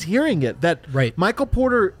also that he's hearing it. That Right. Michael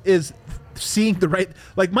Porter is seeing the right.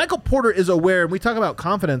 Like, Michael Porter is aware, and we talk about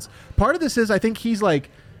confidence. Part of this is, I think he's like,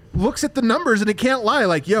 looks at the numbers and it can't lie.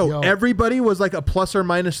 Like, yo, everybody was like a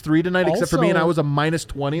 +or-3 tonight, except for me, and I was a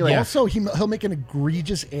 -20. Like, Also, he'll make an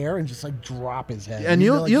egregious error and just like drop his head. and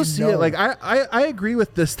you'll see it. know. Like, I agree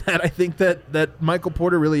with this. That I think that Michael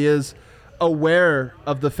Porter really is aware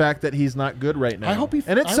of the fact that he's not good right now. I hope he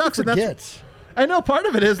and it I hope sucks. he And that's, forgets. I know part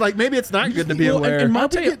of it is like maybe it's not good to be Well, aware. and I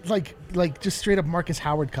hope Monte- he get like just straight up Marcus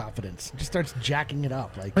Howard confidence. Just starts jacking it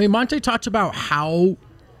up. Like I mean, Monte talked about how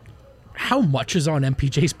much is on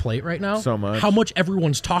MPJ's plate right now. So much. How much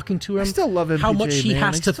everyone's talking to him. I still love How MPJ, much he man.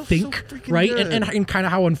 has He's to still so think, freaking right? good. And kind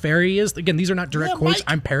of how unfair he is. Again, these are not direct Yeah, quotes. Mike.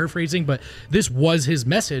 I'm paraphrasing, but this was his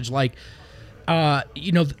message. Like,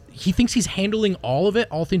 he thinks he's handling all of it,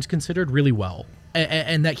 all things considered, really well.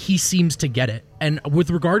 And that he seems to get it. And with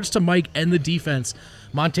regards to Mike and the defense,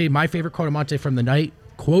 Monte, my favorite quote of Monte from the night,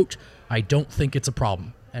 quote, I don't think it's a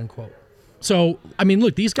problem, end quote. So, I mean,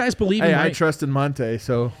 look, these guys believe in hey, I Mike. trust in Monte,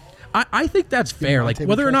 so I think that's fair. Like, Monte, we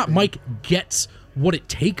whether or trust not him. Mike gets what it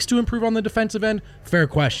takes to improve on the defensive end, fair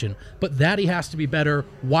question. But that he has to be better,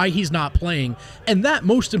 why he's not playing, and that,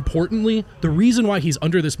 most importantly, the reason why he's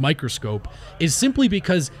under this microscope is simply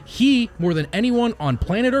because he, more than anyone on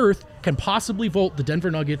planet Earth, can possibly vault the Denver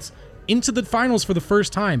Nuggets into the finals for the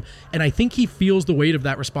first time. And I think he feels the weight of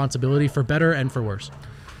that responsibility for better and for worse.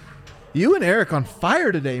 you and Eric on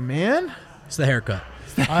fire today, man. It's the haircut.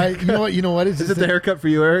 you know what Is it the haircut for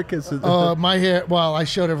you, Eric? Is it my hair? Well, I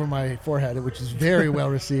showed over my forehead, which is very well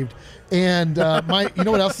received. And you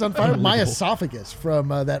know what else is on fire? My esophagus from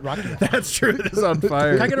that Rocky. That's true. It is on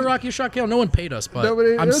fire. Can I get a Rocky shot, Kale? No one paid us, but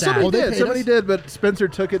Nobody, I'm sad. somebody Oh, they did. paid Somebody us? did, but Spencer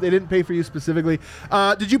took it. They didn't pay for you specifically.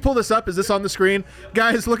 Did you pull this up? Is this on the screen?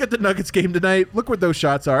 Guys, look at the Nuggets game tonight. Look where those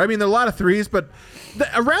shots are. I mean, there are a lot of threes, but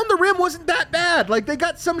around the rim wasn't that bad. Like, they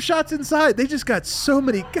got some shots inside. They just got so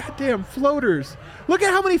many goddamn floaters. Look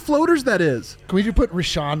at how many floaters that is. Can we just put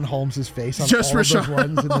Rashawn Holmes' face on Just all of those Rashawn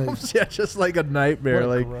ones? In the, Holmes. Yeah, just like a nightmare. what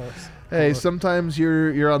a Like, gross. hey, sometimes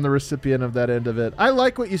you're on the recipient of that end of it. I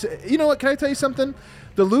like what you say. You know what? Can I tell you something?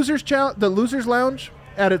 The losers lounge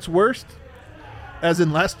at its worst, as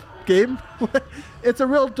in last game, it's a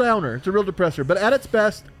real downer. It's a real depressor. But at its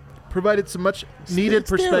best, provided some much needed It's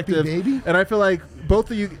therapy, perspective. baby. And I feel like both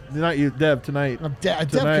of you, not you, Dev, tonight. Dev,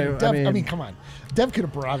 I mean, come on. Dev could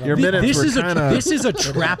have brought Your him. minutes This were is kinda- this is a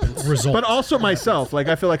trap result. But also myself. Like,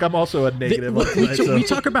 I feel like I'm also a negative. Look, on tonight, so. we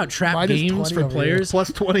talk about trap Minus games 20 for over here. players.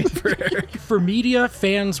 Plus 20 for Eric. For media,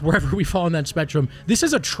 fans, wherever we fall on that spectrum, this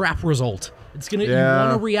is a trap result. It's gonna you Yeah.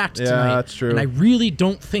 want to react Yeah, tonight. that's true. And I really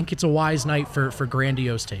don't think it's a wise night for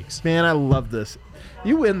grandiose takes. Man, I love this.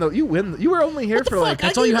 You win, though. You win. You were only here for like.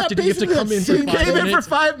 That's all you have to do. You have to come in for You 5 came in minutes. for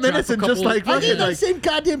 5 minutes drop a and just couple- like I fucking did that like. same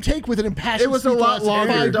goddamn take with an impassioned. It was a speech lot last longer.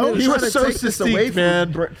 night. Don't He try was to so take this succinct, away,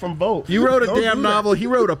 man. from both. You wrote a Don't damn do that. novel. He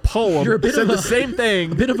wrote a poem. You're a bit said of the a- same A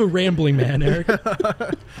thing. bit of a rambling man, Eric.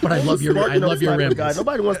 But I love your Spark Notes your type of guy. ramblings.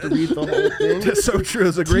 Nobody wants to read the whole thing. That's so true.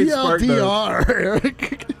 It's a great spark note. TLDR,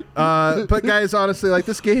 Eric. But guys, honestly, like,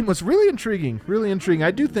 this game was really intriguing. Really intriguing.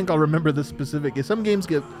 I do think I'll remember this specific. If some games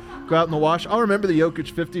go out in the wash, I'll remember the Jokic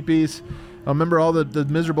 50 piece. I remember all the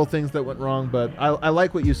miserable things that went wrong, but I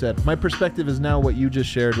like what you said. My perspective is now what you just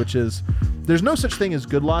shared, which is there's no such thing as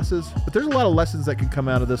good losses, but there's a lot of lessons that can come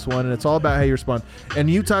out of this one, and it's all about how you respond. And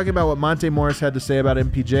you talking about what Monte Morris had to say about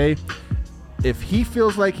MPJ, if he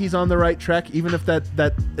feels like he's on the right track, even if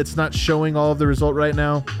that it's not showing all of the result right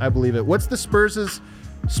now, I believe it. What's the Spurs'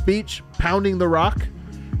 speech? Pounding the rock?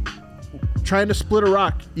 Trying to split a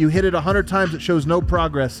rock. You hit it 100 times, it shows no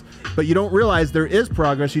progress, but you don't realize there is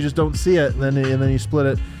progress. You just don't see it, and then you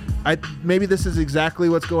split it. Maybe this is exactly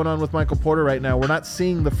what's going on with Michael Porter right now. We're not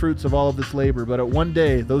seeing the fruits of all of this labor, but at one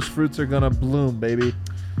day, those fruits are going to bloom, baby.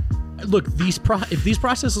 Look, if these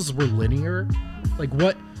processes were linear, like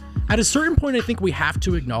what? At a certain point, I think we have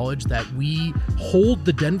to acknowledge that we hold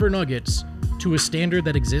the Denver Nuggets to a standard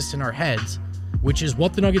that exists in our heads, which is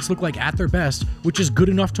what the Nuggets look like at their best, which is good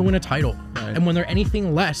enough to win a title. Right. And when they're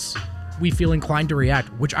anything less, we feel inclined to react,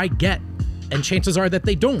 which I get. And chances are that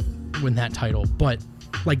they don't win that title. But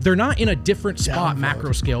like they're not in a different spot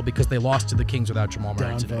macro scale because they lost to the Kings without Jamal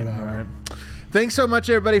Murray today. All right. Thanks so much,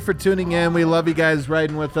 everybody, for tuning in. We love you guys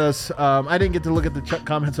riding with us. I didn't get to look at the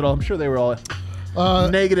comments at all. I'm sure they were all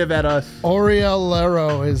negative at us. Oriel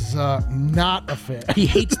Lero is not a fan. He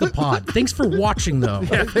hates the pod. Thanks for watching, though.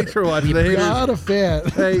 Yeah, thanks for watching. Not a fan.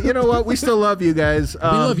 Hey, you know what? We still love you guys. We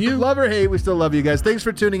love you. Love or hate, we still love you guys. Thanks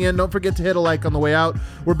for tuning in. Don't forget to hit a like on the way out.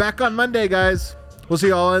 We're back on Monday, guys. We'll see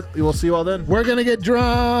you all then. We're gonna get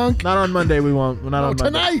drunk. Not on Monday. We won't. Not on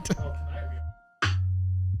Monday. Tonight.